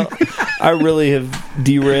on. I really have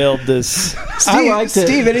derailed this.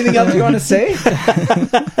 Steve, anything else you want to say?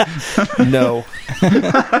 No.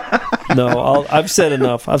 No, I've said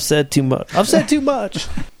enough. I've said too much.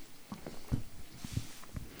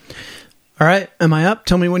 All right. Am I up?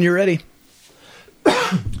 Tell me when you're ready.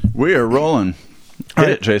 We are rolling. Hit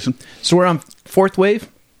it, Jason. So we're on fourth wave?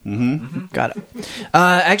 Mm-hmm. Got it.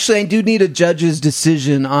 Actually, I do need a judge's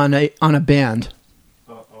decision on a band.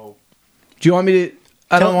 Uh-oh. Do you want me to...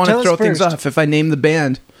 I don't want to throw things off if I name the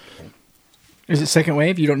band. Is it second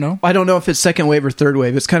wave? You don't know? I don't know if it's second wave or third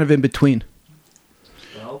wave. It's kind of in between.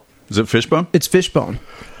 Is it Fishbone? It's Fishbone.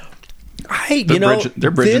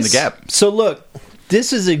 They're bridging the gap. So look,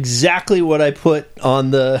 this is exactly what I put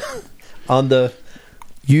on the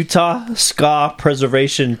Utah Ska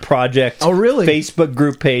Preservation Project Facebook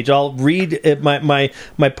group page. I'll read it. My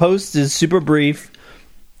post is super brief.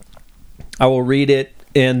 I will read it,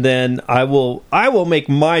 and then I will make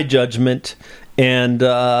my judgment, and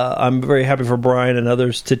I'm very happy for Brian and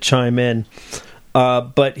others to chime in.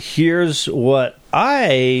 But here's what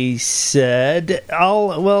I said.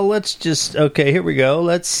 Let's just... Okay, here we go.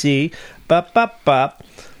 Let's see. Bop, bop, bop.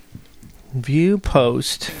 View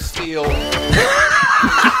post. Steel.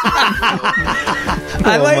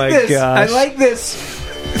 I like this. Gosh. I like this.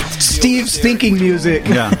 Steve's thinking music.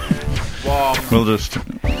 Yeah. We'll just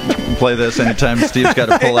play this anytime Steve's got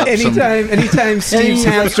to pull up anytime Steve's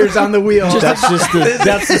hamster's on the wheel. That's the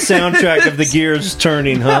soundtrack of the gears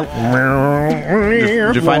turning, huh?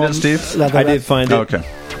 Did you find it, Steve? I did find it. Okay.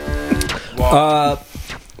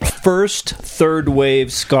 First third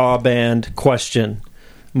wave ska band question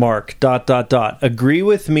mark ... Agree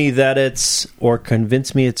with me that it's, or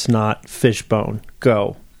convince me it's not, Fishbone.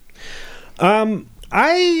 Go.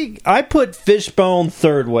 I put Fishbone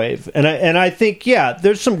third wave, and I think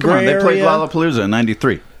there's some gray area. They played Lollapalooza in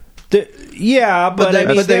 '93.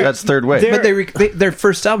 That's third wave. But their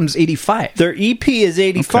first album's 85. Their EP is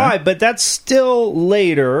 85, but that's still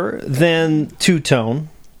later than Two Tone.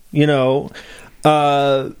 Two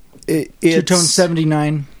Tone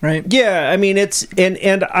 79, right? Yeah, I mean it's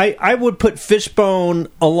and I would put Fishbone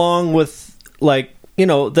along with, like,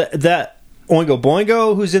 that Oingo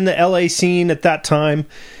Boingo, who's in the LA scene at that time,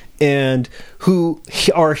 and who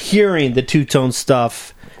are hearing the Two Tone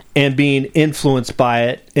stuff and being influenced by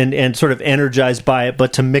it and sort of energized by it,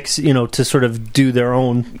 but to mix, to sort of do their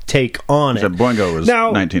own take on it. Boingo was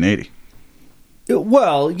 1980.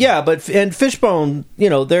 Well, yeah, but and Fishbone,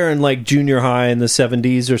 they're in like junior high in the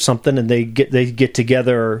 70s or something, and they get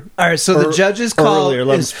together. All right, so the judges call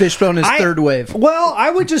is Fishbone is third wave. Well, I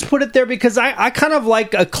would just put it there because I kind of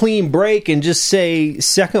like a clean break and just say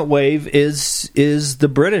second wave is the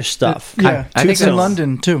British stuff. Yeah, I think it's in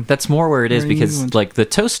London too. That's more where it is because like the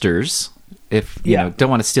Toasters, if you don't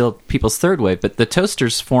want to steal people's third wave, but the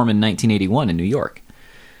Toasters form in 1981 in New York.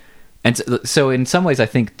 And so in some ways, I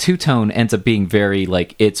think two-tone ends up being very,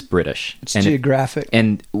 like, it's British. It's geographic.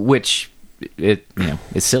 And which, is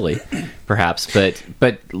silly, perhaps. But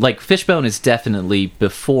like, Fishbone is definitely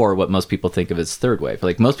before what most people think of as third wave.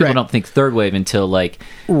 Like, most people don't think third wave until, like,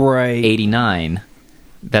 89.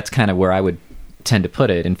 That's kind of where I would tend to put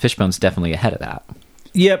it. And Fishbone's definitely ahead of that.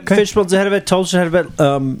 Yep, Fishbone's ahead of it. Tulsa's ahead of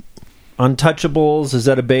it. Untouchables, is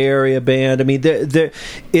that a Bay Area band? I mean, there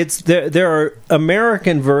are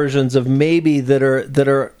American versions of maybe that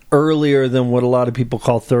are earlier than what a lot of people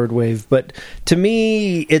call third wave. But to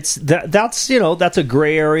me, that's a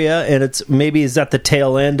gray area, and it's maybe is at the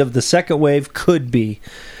tail end of the second wave. Could be.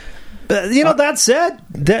 That said,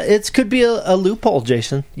 it could be a loophole,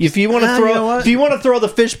 Jason. If you want to throw the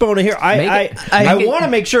Fishbone in here, I want to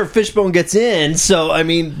make sure Fishbone gets in. So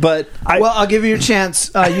I'll give you a chance.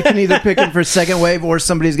 You can either pick him for second wave, or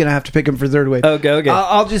somebody's going to have to pick him for third wave. Okay.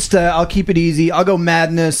 I'll just I'll keep it easy. I'll go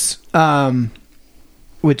Madness,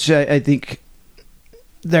 which I think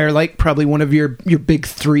they're like probably one of your big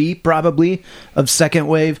three, probably of second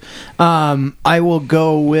wave. I will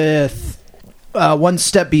go with. One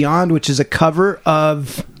Step Beyond, which is a cover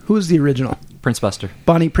of who is the original? Prince Buster.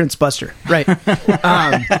 Bonnie Prince Buster. Right.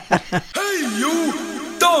 Hey, you!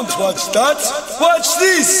 Don't watch that! Watch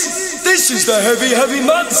this! This is the heavy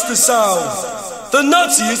monster sound! The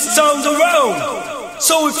nuttiest sound around!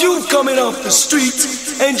 So if you're coming off the street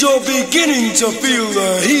and you're beginning to feel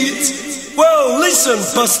the heat, well, listen,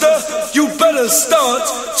 Buster, you better start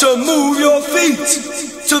to move your feet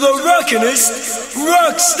to the rockinest,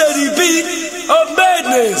 rock-steady beat of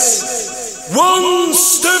madness. One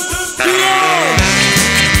step beyond.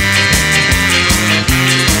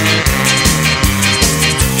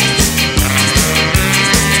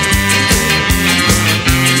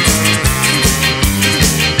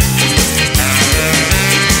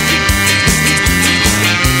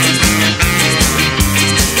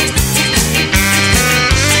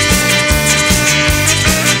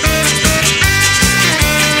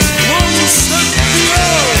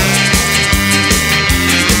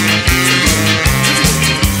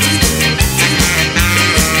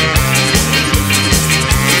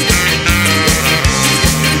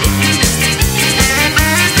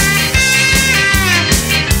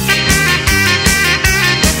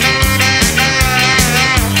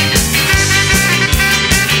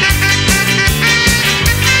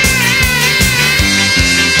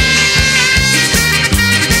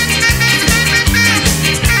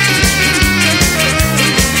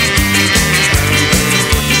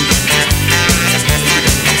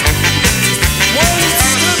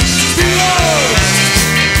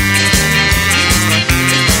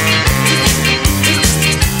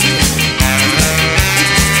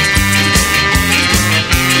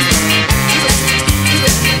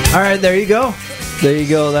 All right, there you go.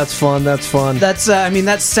 That's fun. That's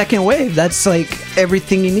that's second wave. That's like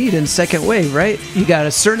everything you need in second wave, right? You got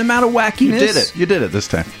a certain amount of wackiness. You did it this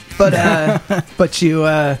time. But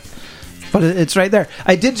but it's right there.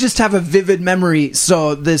 I did just have a vivid memory.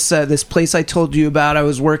 So this place I told you about, I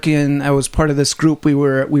was part of this group. We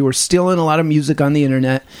were stealing a lot of music on the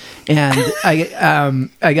internet, and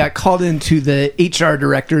I got called into the HR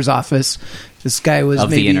director's office. This guy was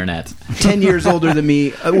of maybe the internet 10 years older than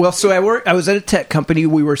me. So I was at a tech company.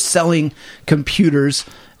 We were selling computers,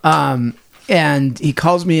 and he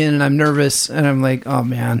calls me in, and I'm nervous, and I'm like, oh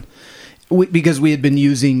man, because we had been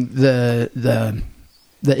using the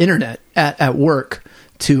internet at work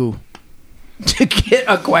to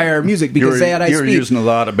acquire music because they had high speed. You were using a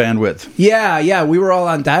lot of bandwidth. Yeah. We were all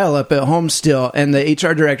on dial-up at home still, and the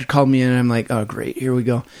HR director called me in, and I'm like, oh, great, here we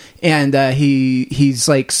go. And he's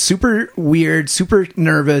like super weird, super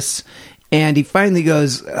nervous, and he finally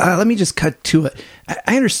goes, let me just cut to it.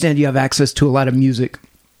 I understand you have access to a lot of music.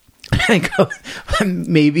 I go,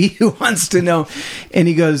 maybe, who wants to know? And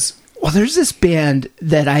he goes, well, there's this band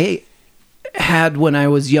that I had when I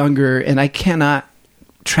was younger, and I cannot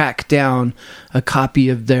track down a copy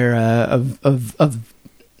of their of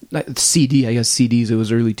CD. I guess CDs. It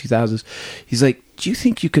was early 2000s. He's like, do you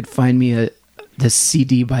think you could find me this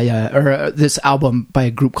CD by this album by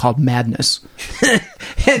a group called Madness.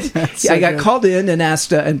 And I got called in and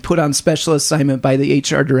asked and put on special assignment by the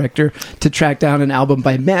HR director to track down an album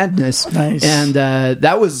by Madness. Nice. And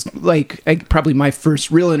that was like probably my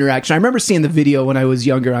first real interaction. I remember seeing the video when I was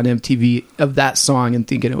younger on MTV of that song and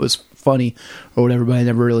thinking it was funny or whatever, but I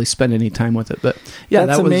never really spent any time with it. But yeah,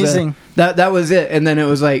 That's that was amazing. That was it. And then it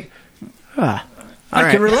was like, I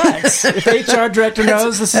can relax. If HR director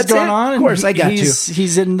knows this is That's going it. on, Of course, I got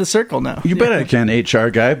he's in the circle now. You bet I can, HR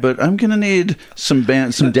guy, but I'm going to need some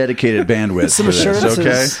dedicated bandwidth Some for this,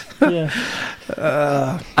 okay? assurances.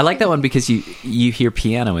 Yeah. I like that one because you hear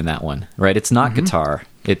piano in that one, right? It's not guitar.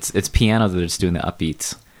 It's piano that's doing the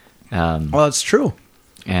upbeats. well, it's true.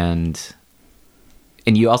 And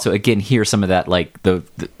you also again hear some of that, like the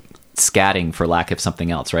scatting, for lack of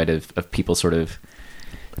something else, right? Of people sort of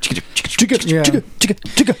Yeah.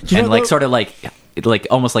 and like sort of like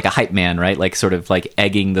almost like a hype man, right? Like sort of like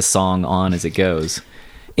egging the song on as it goes.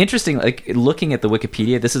 Interesting. Like looking at the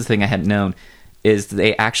Wikipedia, this is the thing I hadn't known, is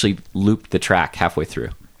they actually looped the track halfway through.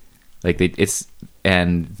 Like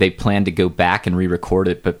they planned to go back and re-record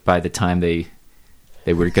it, but by the time they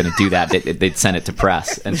were going to do that, they'd send it to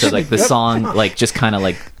press, and so like the song like just kind of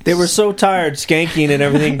like They were so tired skanking and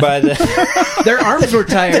everything by the. Their arms were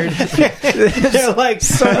tired. They're like,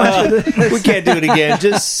 so much. We can't do it again.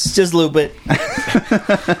 Just loop it.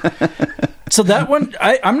 So that one,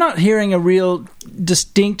 I'm not hearing a real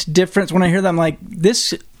distinct difference. When I hear that, I'm like,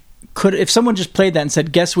 this could, if someone just played that and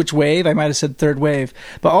said, guess which wave, I might have said third wave.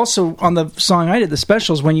 But also on the song I did, the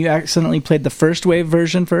specials, when you accidentally played the first wave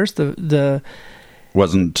version first, the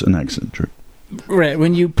Wasn't an accident, true. right,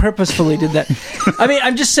 when you purposefully did that. I mean,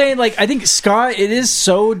 I'm just saying, like, I think ska, it is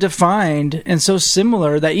so defined and so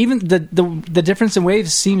similar that even the difference in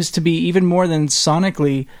waves seems to be even more than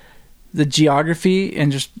sonically the geography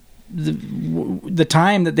and just the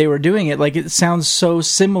time that they were doing it. Like, it sounds so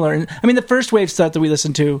similar. And I mean, the first wave stuff that we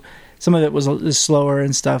listened to, some of it is slower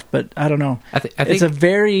and stuff, but I don't know. I think it's a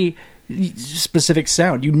very specific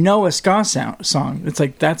sound. You know, a ska song. It's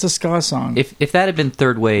like, that's a ska song. if that had been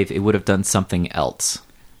third wave, it would have done something else.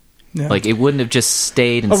 Yeah. Like, it wouldn't have just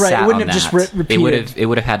stayed and sat it wouldn't on have that. just repeated. It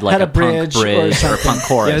would have had like Had a a punk bridge or a punk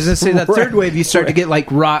chorus. Yeah, I was going to say that third wave, you start to get like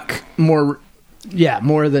rock more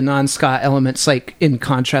of the non-ska elements, like in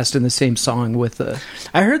contrast in the same song with the.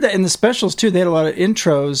 I heard that in the specials too. They had a lot of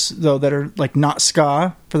intros though that are like not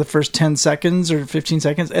ska for the first 10 seconds or 15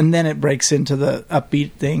 seconds, and then it breaks into the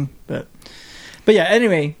upbeat thing. But yeah,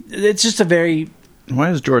 anyway, it's just a very. Why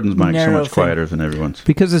is Jordan's mic so narrow much quieter than everyone's?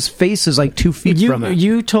 Because his face is like 2 feet from it.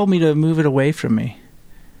 You told me to move it away from me.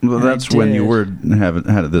 Well, And that's I when you did.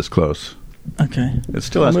 had it this close. Okay. It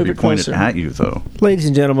still has to Move be it pointed closer. at you, though. Ladies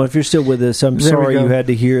and gentlemen, if you're still with us, I'm There we sorry go. you had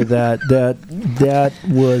to hear that. That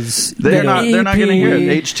was. They're not going to hear it.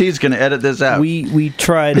 We- HT's going to edit this out. We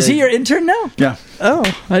tried. Is he your intern now? Yeah. Oh,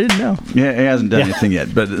 I didn't know. Yeah, he hasn't done Yeah. anything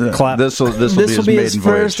yet, but Clap. this will This be will his be maiden his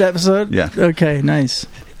voyage. first episode? Yeah. Okay, nice.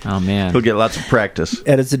 Oh man, He'll get lots of practice.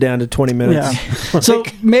 edits it down to 20 minutes. Yeah. So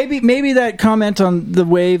maybe that comment on the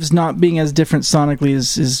waves not being as different sonically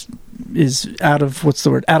is out of, what's the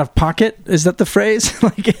word? Out of pocket? Is that the phrase?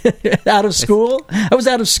 Like, out of school? I was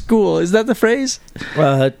out of school. Is that the phrase?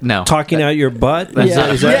 no. Talking out your butt. That's Is not-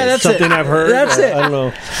 that, is that Yeah, that's something it. I've heard? That's it. I don't know.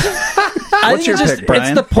 I What's think your it's just, pick, Brian?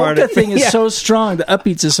 it's the polka Pardon? thing is Yeah. so strong. The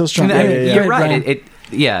upbeats is so strong. And I mean, Go you're ahead, right. Brian.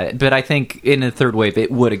 Yeah, but I think in a third wave,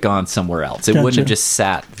 it would have gone somewhere else. It wouldn't Gotcha. have just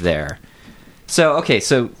sat there. So okay,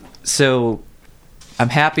 so I'm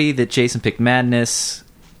happy that Jason picked Madness.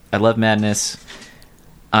 I love Madness.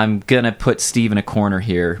 I'm gonna put Steve in a corner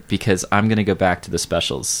here because I'm gonna go back to the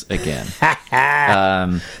specials again.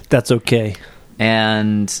 That's okay.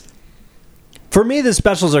 And For me, the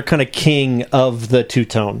specials are kind of king of the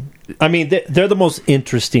two-tone. I mean, they're the most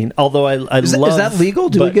interesting. Although I love. Is that legal?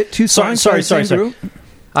 Do we but- get two songs? by Sorry. the same group?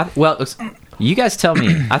 well, you guys tell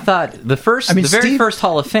me. I thought the very Steve- first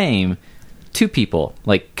Hall of Fame, two people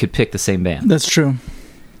like could pick the same band. That's true.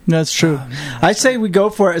 That's true. I say we go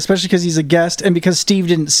for it, especially because he's a guest and because Steve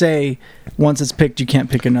didn't say once it's picked, you can't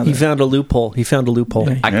pick another. He found a loophole.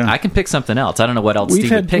 Yeah. I can pick something else. I don't know what else We've Steve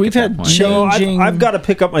had- would pick we've at had that point. No, changing. I've got to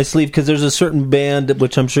pick up my sleeve because there's a certain band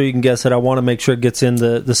which I'm sure you can guess that I want to make sure it gets in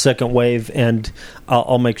the second wave, and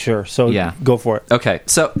I'll make sure. So Yeah. go for it. Okay,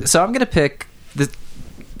 so I'm gonna pick.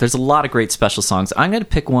 There's a lot of great special songs. I'm gonna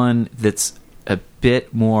pick one that's a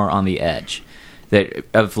bit more on the edge.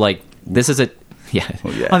 This is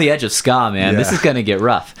on the edge of ska, man. Yeah. This is gonna get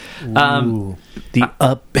rough. Ooh, the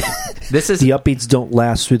upbeats don't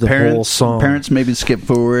last through the whole song. Parents maybe skip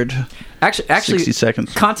forward. Actually, 60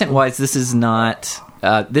 seconds. Content-wise, this is not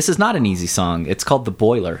an easy song. It's called "The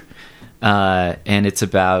Boiler" and it's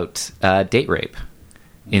about date rape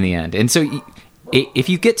in the end. And so if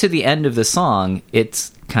you get to the end of the song,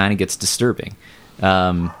 it kind of gets disturbing.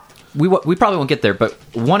 We probably won't get there, but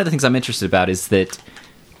one of the things I'm interested about is that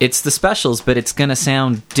it's the Specials, but it's going to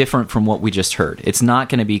sound different from what we just heard. It's not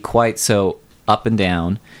going to be quite so up and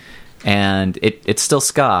down, and it's still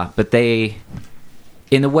ska, but they,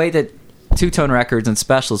 in the way that Two Tone Records and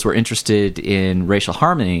Specials were interested in racial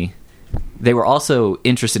harmony, they were also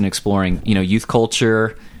interested in exploring, youth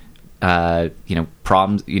culture,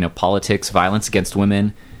 problems, politics, violence against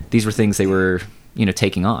women. These were things they were,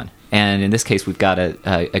 taking on. And in this case, we've got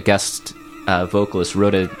a guest vocalist,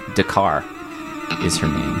 Rhoda Dakar is her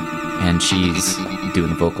name, and she's doing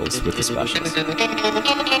the vocals with the Specials.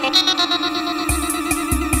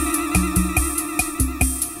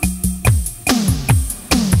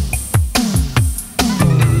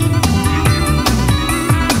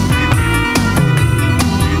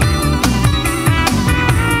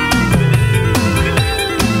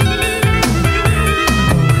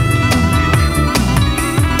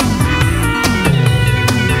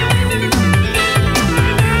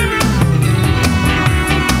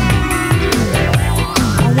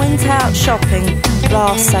 Shopping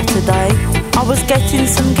last Saturday. I was getting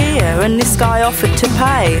some gear and this guy offered to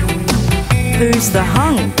pay. Who's the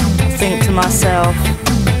hunk? I think to myself.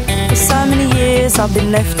 For so many years I've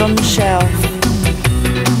been left on the shelf.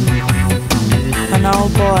 An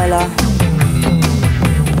old boiler.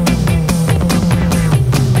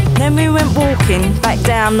 Then we went walking back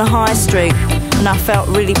down the high street and I felt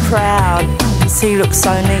really proud because he looked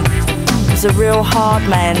so neat. He was a real hard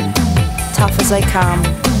man, tough as they come.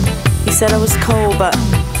 He said I was cool, but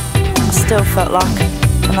I still felt like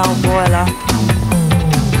an old boiler.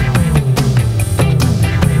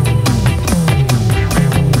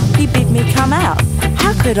 He bid me come out.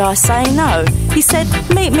 How could I say no? He said,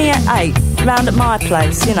 meet me at 8, round at my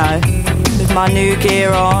place, with my new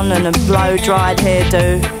gear on and a blow-dried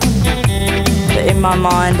hairdo. But in my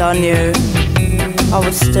mind I knew I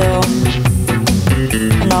was still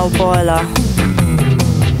an old boiler.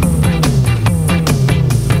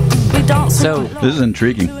 So this is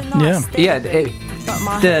intriguing. Yeah.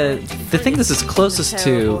 The thing this is closest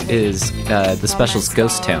to is the Specials'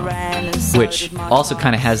 Ghost Town, which also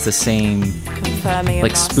kind of has the same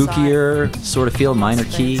like spookier sort of feel, minor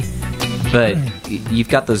key, but you've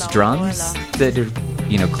got those drums that are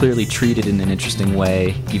clearly treated in an interesting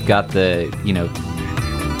way. You've got the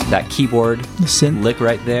that keyboard lick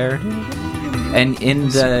right there, and in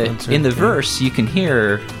the verse you can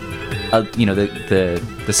hear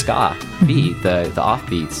the ska beat, the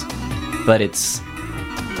offbeats, but it's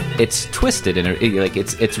twisted and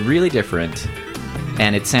it's really different,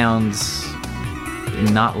 and it sounds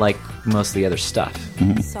not like most of the other stuff.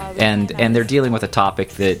 And they're dealing with a topic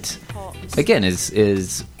that again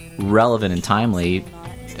is relevant and timely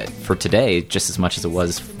for today just as much as it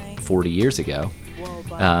was 40 years ago.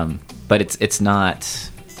 But it's not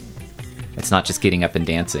just getting up and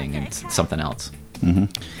dancing, and it's something else.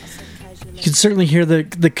 You can certainly hear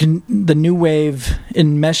the new wave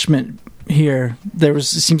enmeshment here. It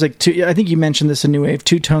seems like I think you mentioned this in new wave,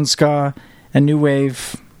 two-tone ska and new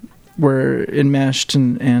wave were enmeshed,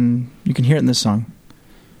 and you can hear it in this song.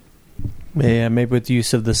 Yeah, maybe with the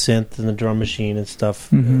use of the synth and the drum machine and stuff.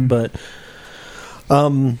 But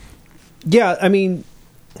yeah, I mean,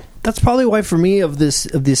 that's probably why for me of this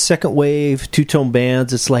second wave two-tone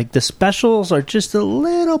bands, it's like the Specials are just a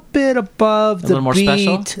little bit above the more beat.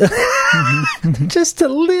 Special? Just a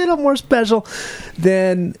little more special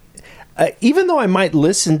than even though I might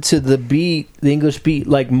listen to the beat, the English beat,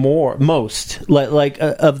 like most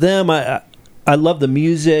of them. I love the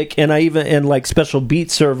music, and and like Special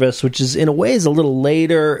Beat Service, which is in a way is a little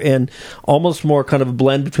later and almost more kind of a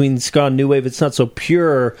blend between ska and new wave. It's not so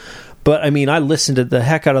pure. But I mean, I listened to the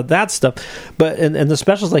heck out of that stuff. But and the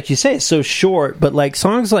Specials, like you say, is so short. But like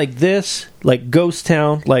songs like this, like Ghost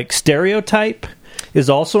Town, like Stereotype, is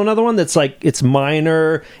also another one that's like it's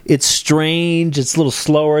minor, it's strange, it's a little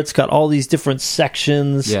slower. It's got all these different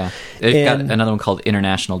sections. Yeah, it's got another one called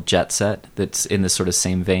International Jet Set that's in this sort of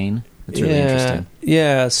same vein. It's really interesting.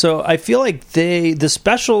 Yeah, so I feel like the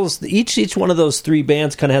Specials, each one of those three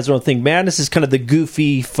bands kind of has their own thing. Madness is kind of the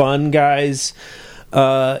goofy, fun guys.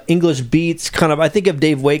 English Beats kind of, I think of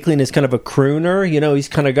Dave Wakeling as kind of a crooner. He's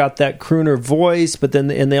kind of got that crooner voice, but then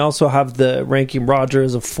and they also have the Ranking Roger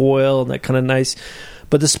as a foil and that kind of nice.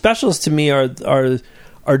 But the Specials to me are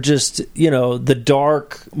just the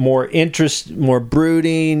dark, more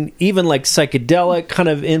brooding, even like psychedelic kind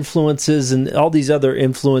of influences and all these other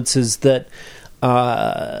influences that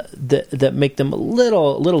make them a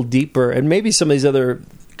little deeper, and maybe some of these other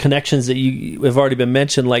connections that you have already been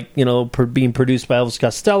mentioned, like being produced by Elvis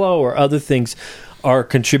Costello or other things, are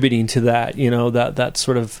contributing to that. That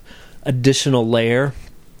sort of additional layer.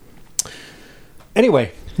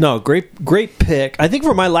 Anyway, no, great pick. I think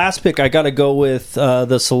for my last pick, I got to go with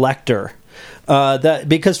the Selecter. That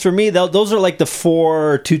because for me, those are like the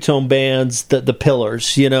 4 two-tone bands, the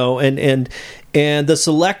pillars, and the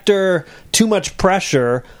Selecter, Too Much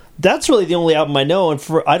Pressure. That's really the only album I know, and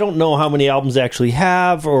I don't know how many albums they actually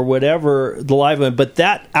have or whatever the live one, but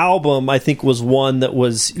that album I think was one that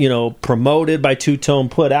was promoted by Two Tone,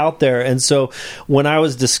 put out there, and so when I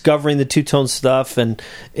was discovering the Two Tone stuff and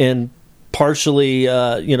partially,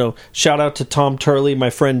 shout out to Tom Turley,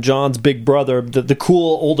 my friend John's big brother, the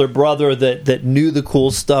cool older brother that knew the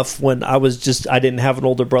cool stuff when I didn't have an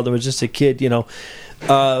older brother, I was just a kid,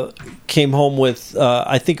 came home with,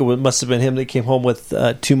 I think must have been him that came home with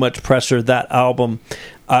Too Much Pressure, that album.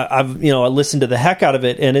 I listened to the heck out of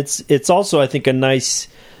it, and it's also, I think, a nice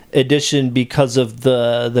addition because of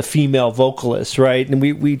the female vocalist, right? And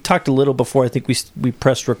we talked a little before, I think we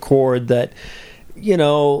pressed record that,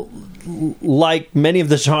 like many of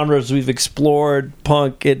the genres we've explored,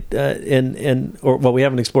 punk, we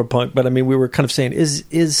haven't explored punk, but I mean, we were kind of saying, is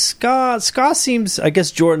ska seems, I guess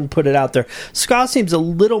Jordan put it out there, ska seems a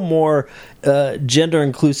little more gender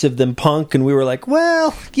inclusive than punk, and we were like,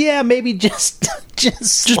 well, yeah, maybe just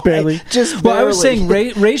barely. Well, I was saying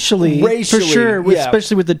racially, for sure, yeah.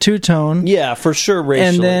 Especially with the two-tone. Yeah, for sure,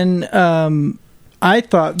 racially. And then I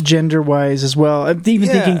thought gender-wise as well. I'm even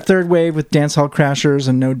thinking third wave with Dancehall Crashers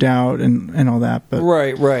and No Doubt and all that. But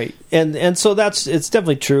right, and so it's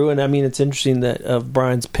definitely true. And I mean, it's interesting that of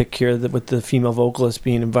Brian's pick here with the female vocalist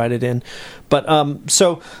being invited in. But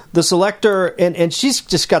so the Selecter, and she's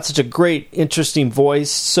just got such a great, interesting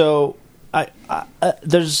voice. So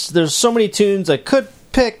there's so many tunes I could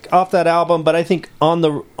pick off that album, but I think on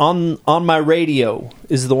my radio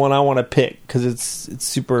is the one I want to pick because it's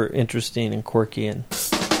super interesting and quirky and.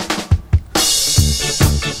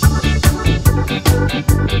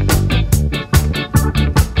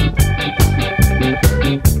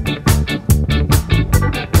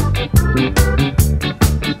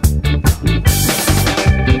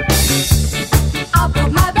 I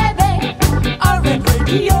put my baby on the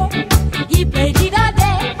radio. He played it all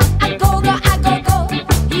day. I go.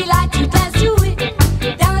 He liked to dance to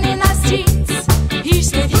it down in the streets. He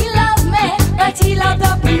said he loved me, but he loved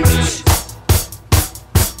the beach.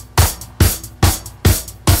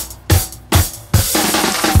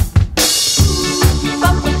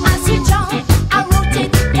 But when I see John, I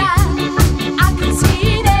rotate the dial. I can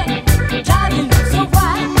see it driving me so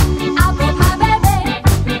wild. I bought my baby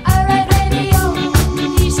a red radio.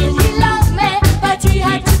 He said he loved me, but he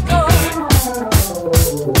had to go.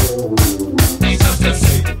 He's just the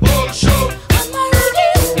same old show. On my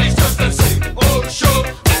radio, He's just the same old show.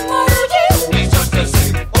 on my radio, He's just the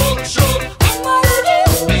same old show. on my radio,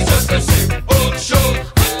 He's just the same old show.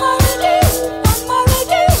 on my radio, on my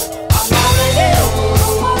radio, on my radio,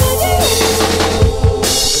 on my radio.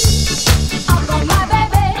 I bought my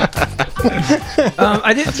baby.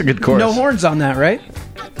 I did. That's a good chorus. No horns on that, right?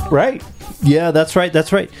 Right. Yeah, that's right.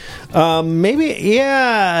 Maybe.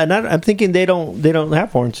 Yeah, and I'm thinking they don't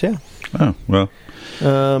have horns. Yeah. Oh, well.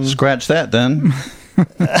 Scratch that then.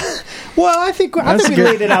 Well, I think we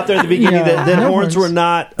laid it out there at the beginning that horns were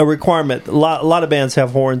not a requirement. A lot of bands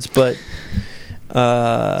have horns, but it's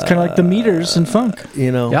kind of like the meters in funk.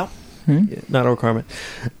 not a requirement.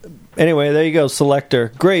 Anyway, there you go,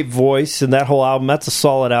 Selecter. Great voice, and that whole album. That's a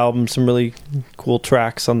solid album. Some really cool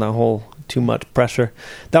tracks on the whole Too Much Pressure.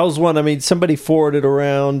 That was one. I mean, somebody forwarded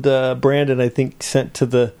around. Brandon, I think, sent to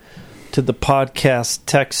the podcast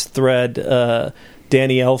text thread.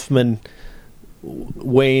 Danny Elfman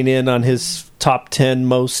weighing in on his top 10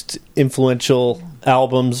 most influential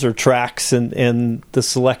albums or tracks, and the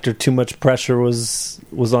Selecter Too Much Pressure was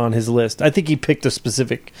on his list. I think he picked a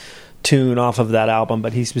specific tune off of that album,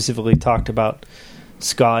 but he specifically talked about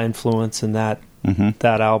ska influence in that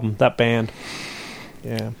album, that band.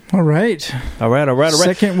 Yeah. All right.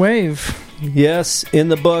 Second wave. Yes, in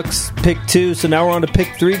the books. Pick 2. So now we're on to pick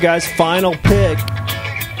 3, guys. Final pick.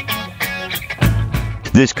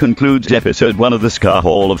 This concludes episode 1 of the Ska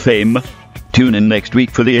Hall of Fame. Tune in next week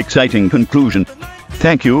for the exciting conclusion.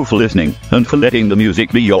 Thank you for listening and for letting the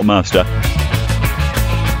music be your master.